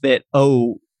message that,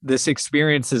 oh, this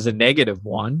experience is a negative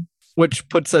one, which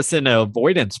puts us in an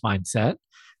avoidance mindset.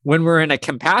 When we're in a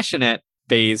compassionate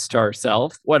phase to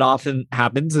ourselves, what often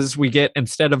happens is we get,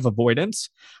 instead of avoidance,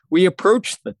 we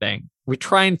approach the thing. We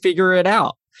try and figure it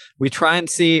out. We try and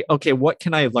see, okay, what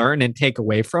can I learn and take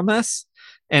away from this?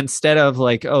 Instead of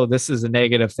oh, this is a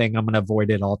negative thing, I'm going to avoid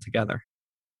it altogether.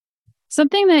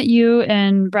 Something that you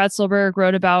and Brad Stulberg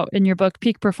wrote about in your book,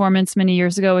 Peak Performance, many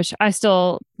years ago, which I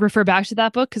still refer back to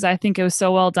that book because I think it was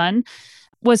so well done,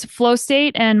 was flow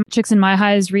state and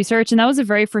Csikszentmihalyi's research. And that was the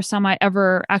very first time I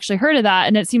ever actually heard of that.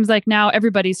 And it seems like now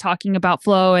everybody's talking about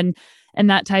flow and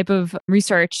that type of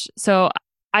research. So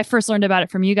I first learned about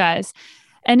it from you guys.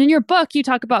 And in your book, you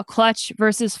talk about clutch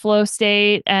versus flow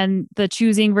state and the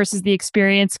choosing versus the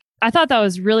experience. I thought that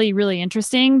was really, really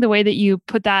interesting, the way that you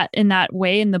put that in that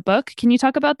way in the book. Can you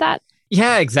talk about that?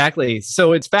 Yeah, exactly.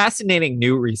 So it's fascinating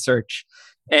new research.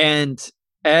 And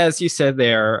as you said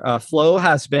there, flow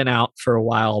has been out for a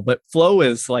while, but flow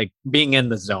is like being in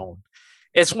the zone.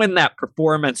 It's when that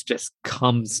performance just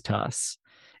comes to us.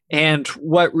 And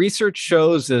what research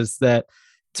shows is that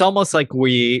it's almost like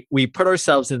we put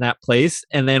ourselves in that place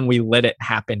and then we let it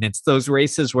happen. It's those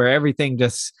races where everything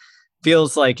just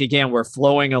feels like, again, we're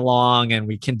flowing along and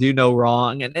we can do no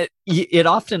wrong. And it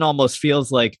often almost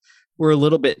feels like we're a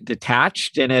little bit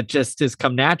detached and it just has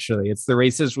come naturally. It's the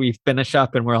races we finish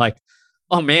up and we're like,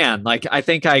 oh man, I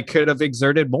think I could have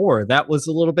exerted more. That was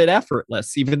a little bit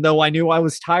effortless, even though I knew I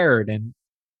was tired and,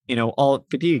 all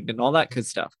fatigued and all that good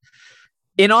stuff.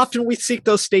 And often we seek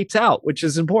those states out, which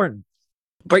is important.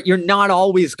 But you're not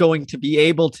always going to be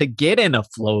able to get in a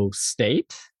flow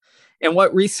state. And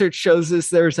what research shows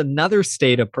is there's another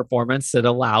state of performance that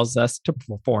allows us to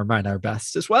perform at our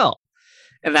best as well.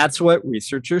 And that's what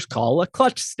researchers call a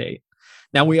clutch state.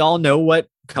 Now, we all know what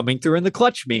coming through in the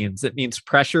clutch means. It means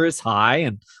pressure is high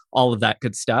and all of that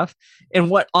good stuff.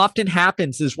 And what often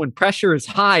happens is when pressure is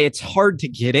high, it's hard to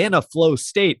get in a flow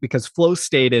state because flow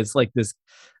state is like this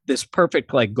perfect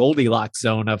Goldilocks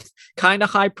zone of kind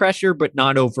of high pressure, but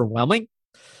not overwhelming.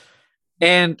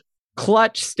 And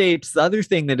clutch states, the other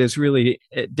thing that is really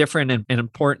different and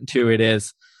important to it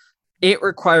is it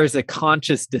requires a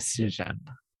conscious decision.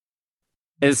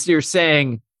 As you're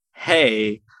saying,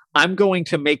 hey, I'm going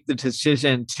to make the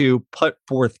decision to put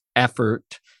forth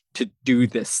effort to do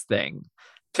this thing,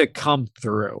 to come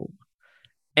through.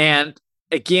 And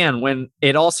again, when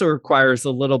it also requires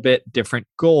a little bit different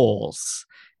goals.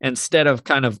 Instead of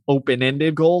kind of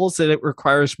open-ended goals, it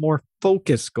requires more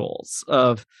focused goals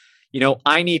of,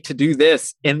 I need to do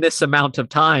this in this amount of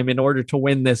time in order to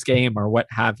win this game or what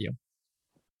have you.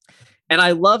 And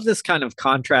I love this kind of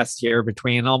contrast here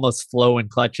between almost flow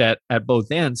and clutch at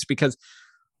both ends, because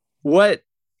what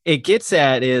it gets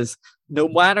at is no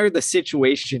matter the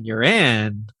situation you're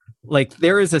in,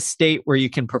 there is a state where you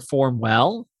can perform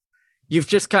well. You've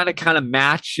just kind of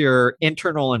match your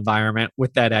internal environment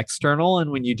with that external. And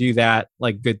when you do that,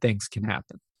 good things can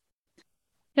happen.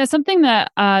 Yeah, something that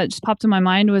just popped in my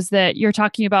mind was that you're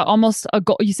talking about almost a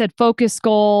goal. You said focus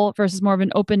goal versus more of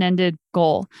an open-ended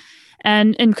goal.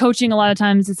 And in coaching, a lot of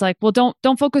times it's like, well,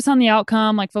 don't focus on the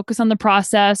outcome, focus on the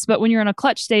process. But when you're in a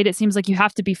clutch state, it seems like you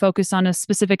have to be focused on a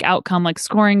specific outcome, like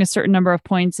scoring a certain number of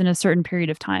points in a certain period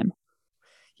of time.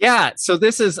 Yeah. So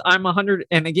I'm 100.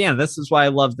 And again, this is why I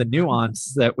love the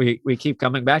nuance that we keep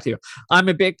coming back to. I'm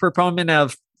a big proponent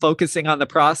of focusing on the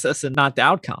process and not the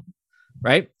outcome.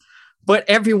 Right. But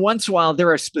every once in a while,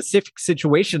 there are specific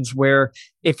situations where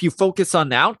if you focus on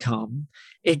the outcome,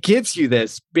 it gives you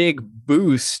this big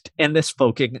boost and this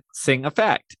focusing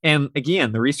effect. And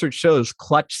again, the research shows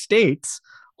clutch states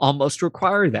almost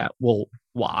require that. Well,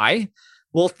 why?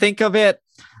 Well, think of it.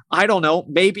 I don't know,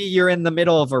 maybe you're in the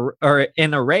middle of or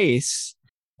in a race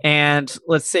and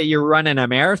let's say you're running a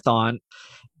marathon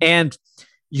and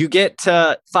you get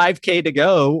to 5K to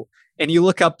go and you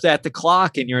look up at the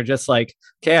clock and you're just like,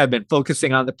 okay, I've been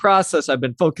focusing on the process.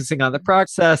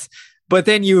 But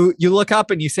then you look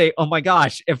up and you say, oh my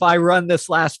gosh, if I run this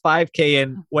last 5K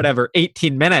in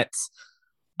 18 minutes,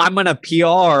 I'm going to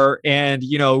PR and,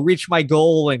 reach my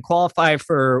goal and qualify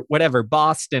for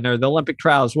Boston or the Olympic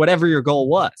trials, whatever your goal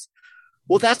was.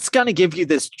 Well, that's going to give you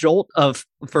this jolt of,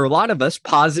 for a lot of us,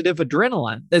 positive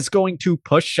adrenaline that's going to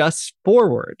push us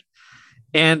forward.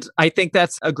 And I think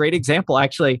that's a great example.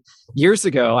 Actually, years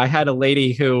ago, I had a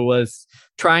lady who was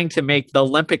trying to make the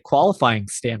Olympic qualifying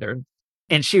standard,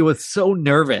 and she was so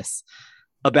nervous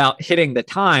about hitting the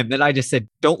time that I just said,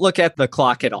 don't look at the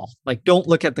clock at all. Like, don't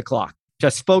look at the clock.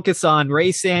 Just focus on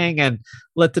racing and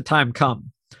let the time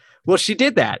come. Well, she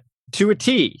did that to a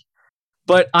T.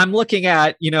 But I'm looking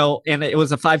at, and it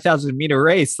was a 5,000 meter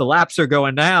race. The laps are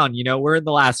going down. We're in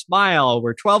the last mile.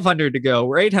 We're 1,200 to go.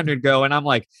 We're 800 to go. And I'm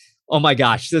like, oh my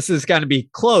gosh, this is going to be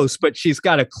close, but she's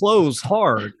got to close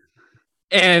hard.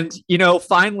 And,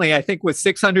 finally, I think with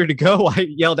 600 to go, I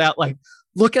yelled out, like,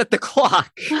 look at the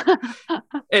clock.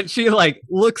 And she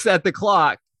looks at the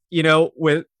clock,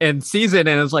 and sees it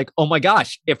and is like, oh my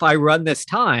gosh, if I run this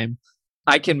time,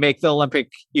 I can make the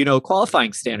Olympic,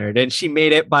 qualifying standard. And she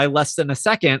made it by less than a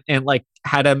second and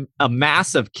had a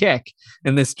massive kick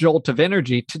and this jolt of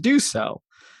energy to do so.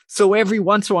 So every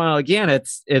once in a while, again,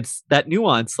 it's that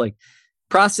nuance,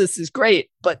 process is great,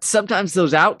 but sometimes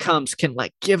those outcomes can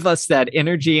give us that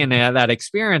energy and that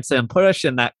experience and put us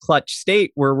in that clutch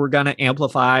state where we're going to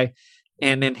amplify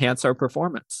and enhance our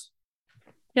performance.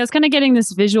 Yeah, I was kind of getting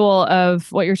this visual of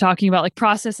what you're talking about.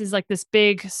 Process is this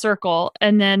big circle,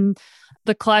 and then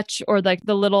the clutch or the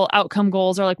little outcome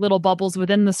goals are little bubbles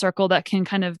within the circle that can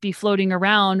kind of be floating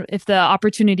around if the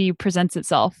opportunity presents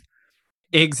itself.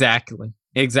 Exactly.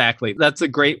 That's a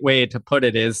great way to put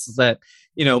it, is that,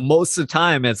 most of the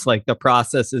time it's the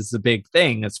process is the big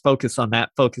thing. It's focus on that,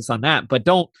 but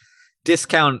don't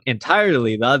discount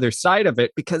entirely the other side of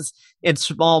it, because in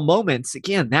small moments,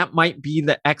 again, that might be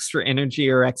the extra energy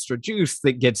or extra juice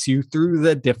that gets you through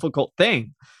the difficult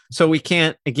thing. So we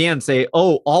can't, again, say,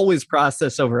 oh, always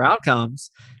process over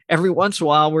outcomes. Every once in a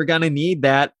while, we're going to need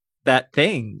that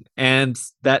thing. And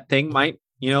that thing might,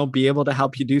 be able to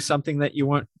help you do something that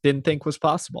you didn't think was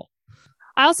possible.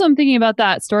 I also am thinking about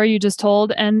that story you just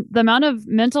told and the amount of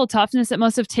mental toughness it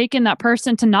must have taken that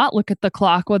person to not look at the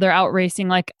clock while they're out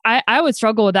racing. I would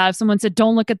struggle with that if someone said,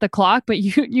 don't look at the clock, but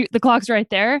you the clock's right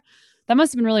there. That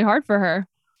must have been really hard for her.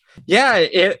 Yeah,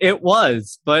 it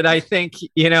was. But I think,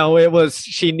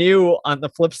 she knew on the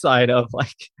flip side of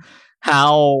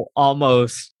how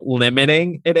almost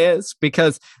limiting it is,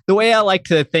 because the way I like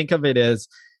to think of it is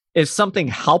something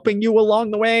helping you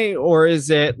along the way, or is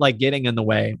it getting in the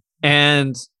way?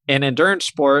 And in endurance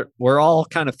sport, we're all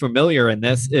kind of familiar in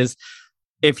this, is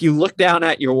if you look down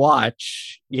at your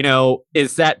watch,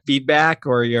 is that feedback,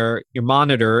 or your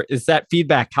monitor, is that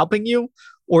feedback helping you?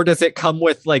 Or does it come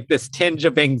with this tinge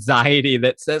of anxiety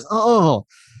that says, oh,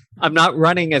 I'm not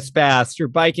running as fast or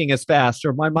biking as fast,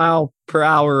 or my mile per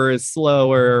hour is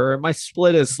slower, or my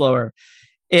split is slower?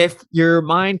 If your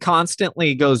mind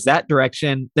constantly goes that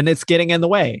direction, then it's getting in the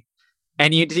way.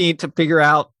 And you need to figure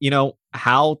out,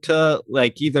 how to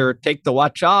either take the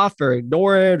watch off or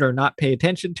ignore it or not pay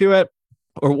attention to it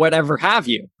or whatever have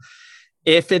you.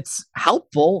 If it's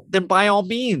helpful, then by all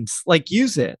means,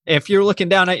 use it. If you're looking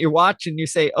down at your watch and you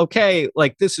say, okay,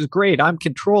 this is great, I'm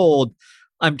controlled,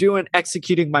 I'm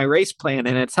executing my race plan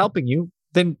and it's helping you,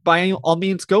 then by all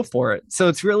means, go for it. So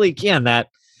it's really, again, that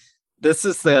this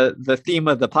is the theme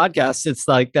of the podcast. It's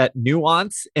that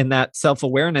nuance and that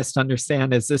self-awareness to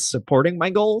understand, is this supporting my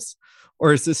goals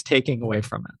or is this taking away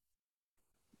from it?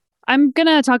 I'm going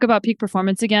to talk about peak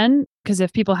performance again, because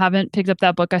if people haven't picked up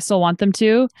that book, I still want them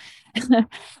to.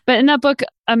 But in that book,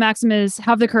 a maxim is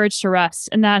have the courage to rest.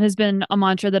 And that has been a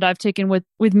mantra that I've taken with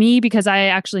me, because I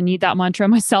actually need that mantra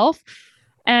myself.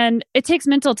 And it takes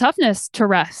mental toughness to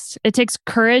rest. It takes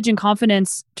courage and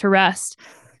confidence to rest.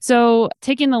 So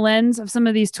taking the lens of some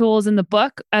of these tools in the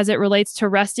book as it relates to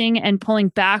resting and pulling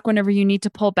back whenever you need to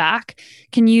pull back,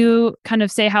 can you kind of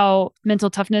say how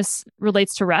mental toughness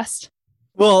relates to rest?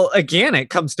 Well, again, it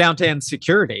comes down to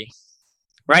insecurity,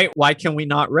 right? Why can we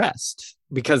not rest?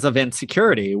 Because of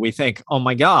insecurity. We think, oh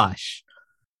my gosh,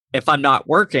 if I'm not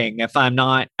working, if I'm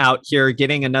not out here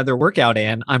getting another workout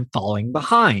in, I'm falling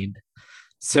behind.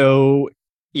 So,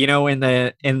 in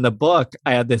the book,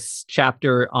 I had this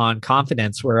chapter on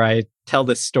confidence where I tell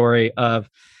this story of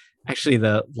actually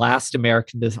the last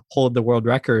American to hold the world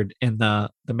record in the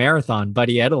marathon,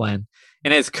 Buddy Edelin.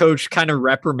 And his coach kind of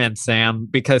reprimands Sam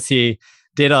because he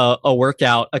did a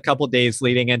workout a couple days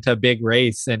leading into a big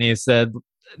race. And he said,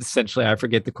 essentially, I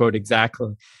forget the quote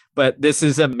exactly, but this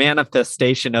is a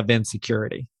manifestation of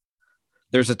insecurity.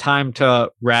 There's a time to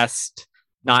rest,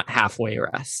 not halfway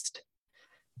rest.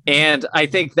 And I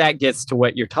think that gets to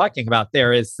what you're talking about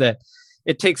there, is that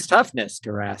it takes toughness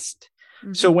to rest.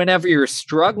 Mm-hmm. So whenever you're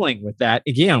struggling with that,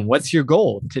 again, what's your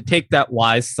goal? To take that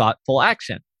wise, thoughtful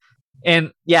action.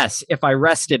 And yes, if I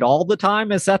rested all the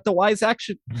time, is that the wise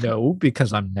action? No,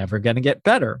 because I'm never going to get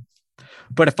better.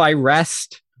 But if I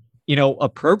rest,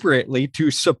 appropriately to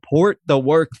support the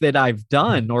work that I've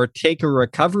done, or take a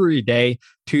recovery day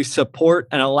to support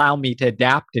and allow me to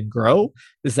adapt and grow,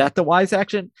 is that the wise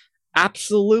action?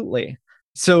 Absolutely.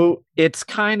 So it's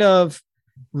kind of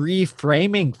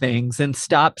reframing things and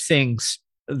stop seeing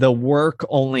the work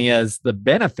only as the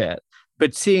benefit,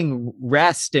 but seeing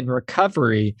rest and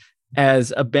recovery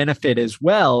as a benefit as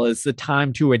well, as the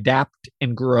time to adapt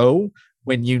and grow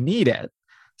when you need it.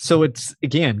 So it's,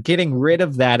 again, getting rid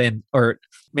of that, or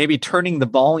maybe turning the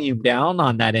volume down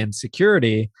on that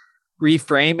insecurity,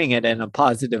 reframing it in a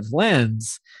positive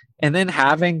lens, and then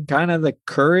having kind of the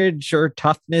courage or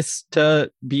toughness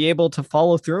to be able to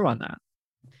follow through on that.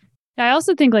 I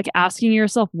also think like asking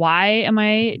yourself, why am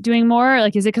I doing more?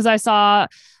 Like, is it because I saw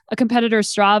a competitor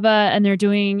Strava and they're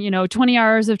doing, 20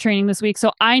 hours of training this week,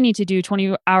 so I need to do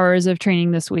 20 hours of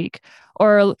training this week?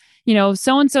 Or,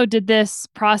 so-and-so did this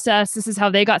process. This is how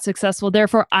they got successful.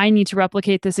 Therefore, I need to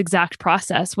replicate this exact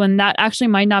process, when that actually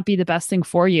might not be the best thing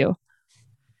for you.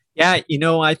 Yeah.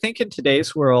 I think in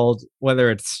today's world, whether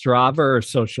it's Strava or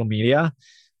social media,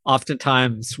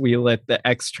 oftentimes we let the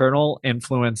external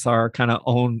influence our kind of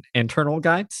own internal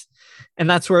guides. And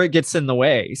that's where it gets in the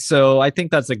way. So I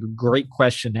think that's a great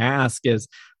question to ask, is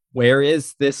where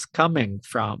is this coming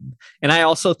from? And I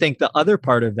also think the other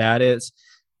part of that is,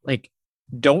 like,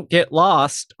 don't get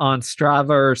lost on Strava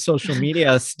or social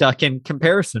media stuck in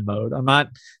comparison mode. I'm not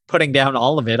putting down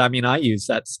all of it. I mean, I use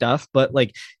that stuff, but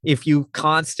like, if you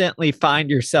constantly find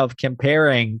yourself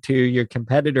comparing to your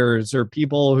competitors or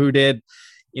people who did,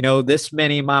 this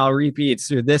many mile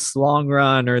repeats, or this long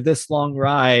run, or this long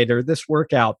ride, or this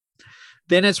workout,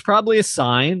 then it's probably a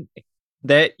sign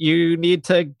that you need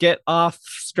to get off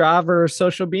Strava or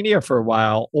social media for a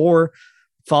while, or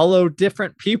follow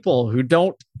different people who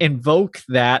don't invoke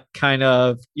that kind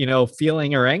of,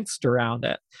 feeling or angst around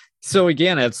it. So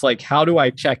again, it's like, how do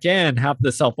I check in, have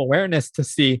the self-awareness to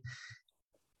see,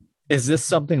 is this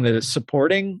something that is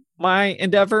supporting my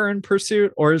endeavor and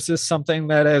pursuit, or is this something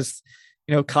that is,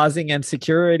 causing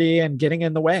insecurity and getting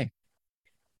in the way?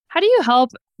 How do you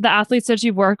help the athletes that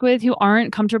you work with who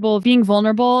aren't comfortable being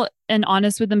vulnerable and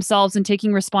honest with themselves and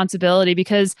taking responsibility?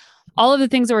 Because all of the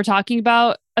things that we're talking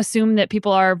about assume that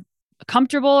people are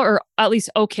comfortable, or at least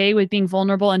okay with being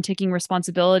vulnerable and taking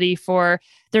responsibility for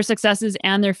their successes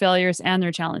and their failures and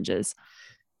their challenges.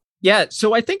 Yeah.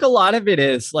 So I think a lot of it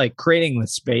is like creating the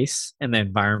space and the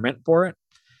environment for it.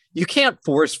 You can't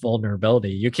force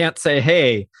vulnerability. You can't say,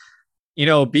 hey,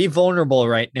 be vulnerable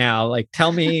right now. Like,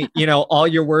 tell me, all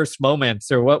your worst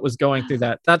moments or what was going through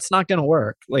that. That's not going to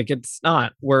work. Like, it's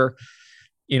not. Our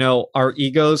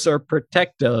egos are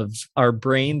protective. Our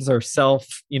brains are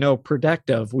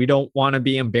protective. We don't want to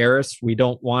be embarrassed. We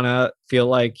don't want to feel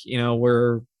like,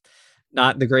 we're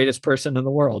not the greatest person in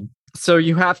the world. So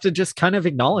you have to just kind of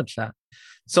acknowledge that.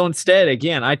 So instead,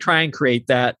 again, I try and create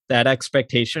that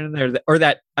expectation there, or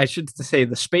that, I should say,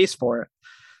 the space for it.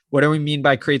 What do we mean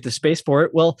by create the space for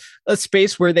it? Well, a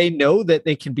space where they know that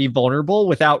they can be vulnerable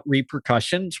without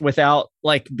repercussions, without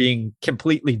like being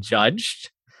completely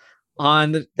judged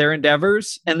on their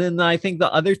endeavors. And then I think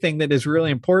the other thing that is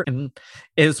really important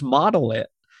is model it.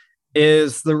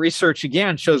 Is the research,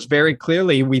 again, shows very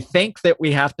clearly, we think that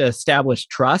we have to establish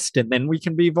trust and then we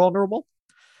can be vulnerable.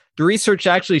 The research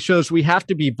actually shows we have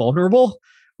to be vulnerable,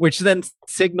 which then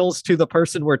signals to the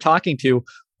person we're talking to,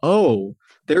 oh,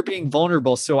 they're being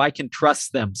vulnerable, so I can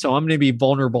trust them. So I'm going to be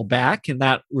vulnerable back. And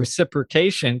that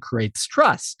reciprocation creates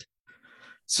trust.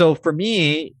 So for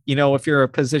me, if you're a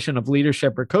position of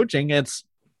leadership or coaching,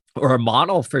 or a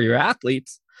model for your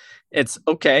athletes, it's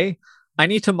okay, I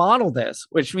need to model this,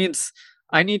 which means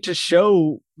I need to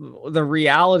show the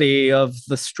reality of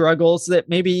the struggles that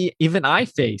maybe even I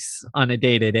face on a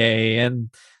day-to-day,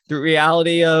 and the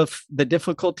reality of the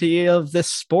difficulty of this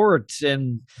sport,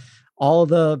 and all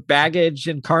the baggage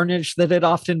and carnage that it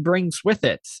often brings with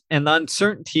it, and the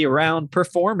uncertainty around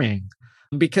performing.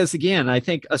 Because again, I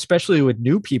think especially with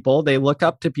new people, they look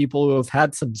up to people who have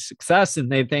had some success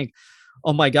and they think,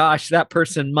 oh my gosh, that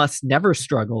person must never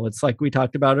struggle. It's like we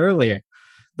talked about earlier.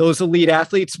 Those elite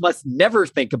athletes must never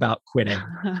think about quitting.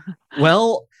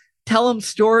 Well, tell them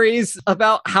stories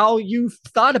about how you've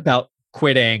thought about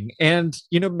quitting, and,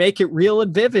 make it real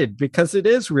and vivid, because it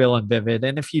is real and vivid.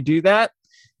 And if you do that,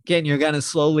 again, you're going to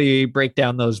slowly break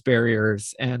down those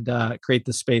barriers and create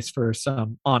the space for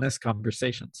some honest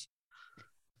conversations.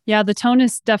 Yeah, the tone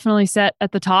is definitely set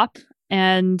at the top,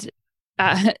 and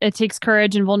it takes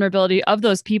courage and vulnerability of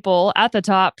those people at the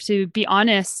top to be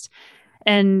honest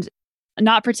and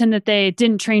not pretend that they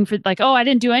didn't train for, like, oh, I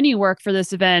didn't do any work for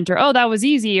this event, or, oh, that was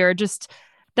easy, or just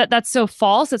that's so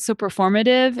false, that's so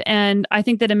performative. And I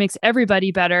think that it makes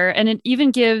everybody better. And it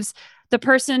even gives the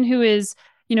person who is,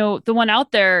 the one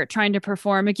out there trying to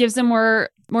perform, it gives them more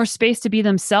space to be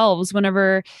themselves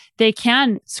whenever they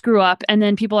can screw up. And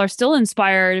then people are still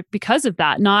inspired because of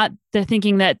that, not the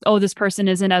thinking that, oh, this person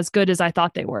isn't as good as I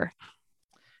thought they were.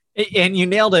 And you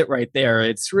nailed it right there.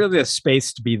 It's really a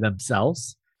space to be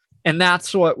themselves. And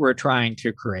that's what we're trying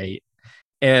to create,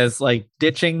 is like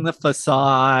ditching the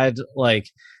facade, like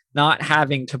not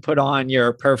having to put on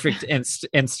your perfect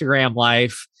Instagram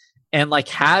life, and like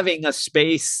having a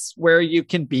space where you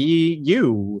can be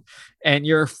you and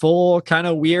your full kind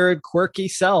of weird, quirky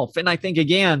self. And I think,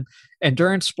 again,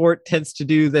 endurance sport tends to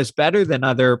do this better than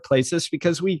other places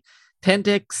because we tend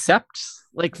to accept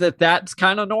like that's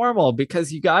kind of normal,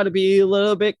 because you got to be a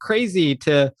little bit crazy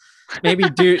to maybe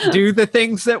do the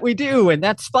things that we do. And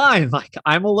that's fine. Like,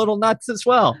 I'm a little nuts as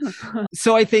well.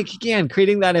 So I think, again,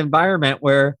 creating that environment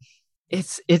where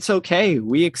it's okay.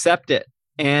 We accept it.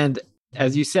 And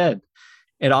as you said,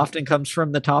 it often comes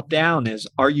from the top down. Is,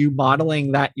 are you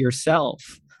modeling that yourself?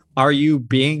 Are you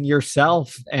being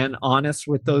yourself and honest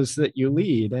with those that you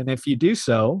lead? And if you do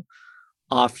so,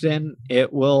 often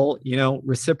it will,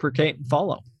 reciprocate and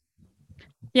follow.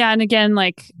 Yeah. And again,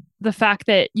 like the fact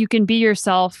that you can be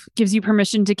yourself gives you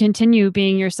permission to continue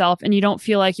being yourself, and you don't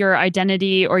feel like your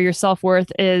identity or your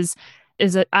self-worth is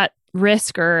at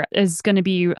risk or is going to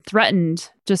be threatened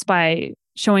just by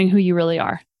showing who you really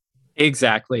are.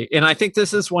 Exactly. And I think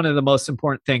this is one of the most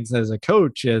important things as a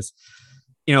coach is,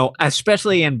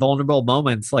 especially in vulnerable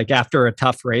moments, like after a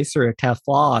tough race or a tough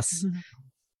loss,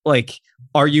 like,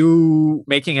 are you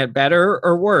making it better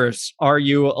or worse? Are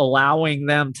you allowing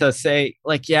them to say,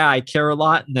 like, yeah, I care a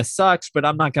lot and this sucks, but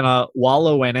I'm not going to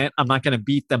wallow in it. I'm not going to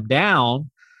beat them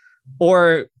down.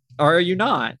 Or are you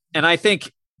not? And I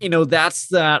think, that's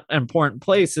that important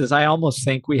place. Is I almost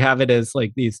think we have it as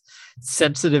like these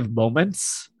sensitive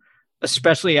moments,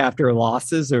 especially after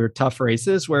losses or tough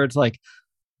races, where it's like,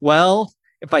 well,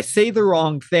 if I say the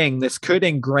wrong thing, this could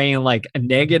ingrain like a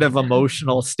negative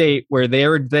emotional state where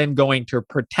they're then going to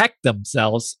protect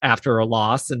themselves after a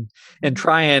loss and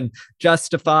try and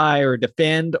justify or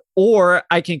defend. Or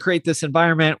I can create this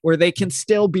environment where they can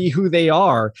still be who they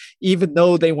are, even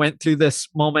though they went through this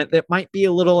moment that might be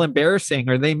a little embarrassing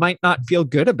or they might not feel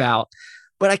good about.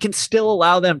 But I can still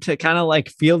allow them to kind of like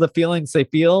feel the feelings they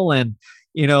feel and,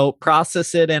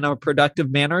 process it in a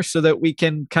productive manner so that we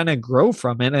can kind of grow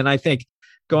from it. And I think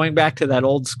going back to that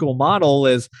old school model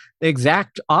is the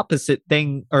exact opposite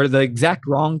thing, or the exact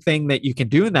wrong thing that you can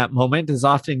do in that moment is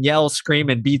often yell, scream,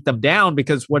 and beat them down.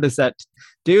 Because what does that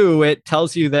do? It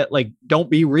tells you that, like, don't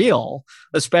be real,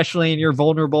 especially in your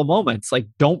vulnerable moments. Like,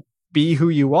 don't be who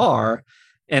you are.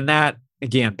 And that,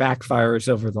 again, backfires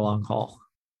over the long haul.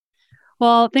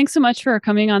 Well, thanks so much for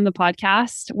coming on the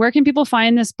podcast. Where can people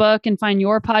find this book and find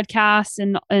your podcast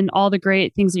and all the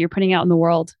great things that you're putting out in the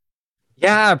world?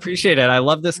 Yeah, I appreciate it. I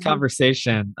love this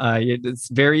conversation. It's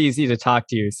very easy to talk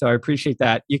to you. So I appreciate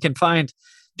that. You can find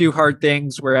Do Hard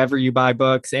Things wherever you buy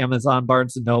books, Amazon,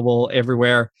 Barnes & Noble,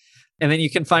 everywhere. And then you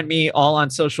can find me all on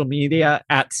social media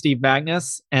at Steve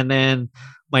Magness. And then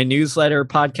my newsletter,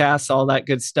 podcasts, all that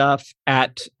good stuff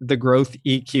at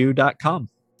thegrowtheq.com.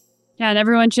 Yeah, and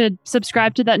everyone should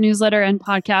subscribe to that newsletter and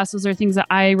podcast. Those are things that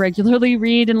I regularly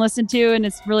read and listen to, and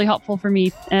it's really helpful for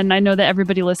me. And I know that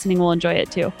everybody listening will enjoy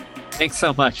it too. Thanks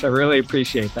so much. I really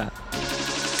appreciate that.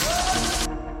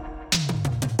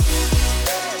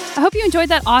 I hope you enjoyed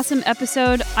that awesome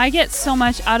episode. I get so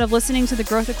much out of listening to the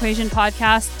Growth Equation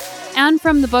podcast and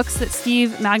from the books that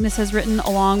Steve Magness has written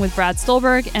along with Brad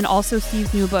Stolberg, and also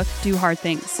Steve's new book, Do Hard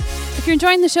Things. If you're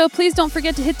enjoying the show, please don't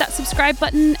forget to hit that subscribe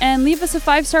button and leave us a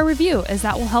 5-star review, as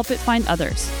that will help it find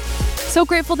others. So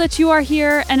grateful that you are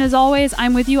here. And as always,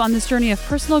 I'm with you on this journey of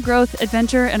personal growth,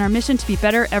 adventure, and our mission to be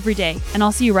better every day. And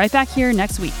I'll see you right back here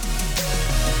next week.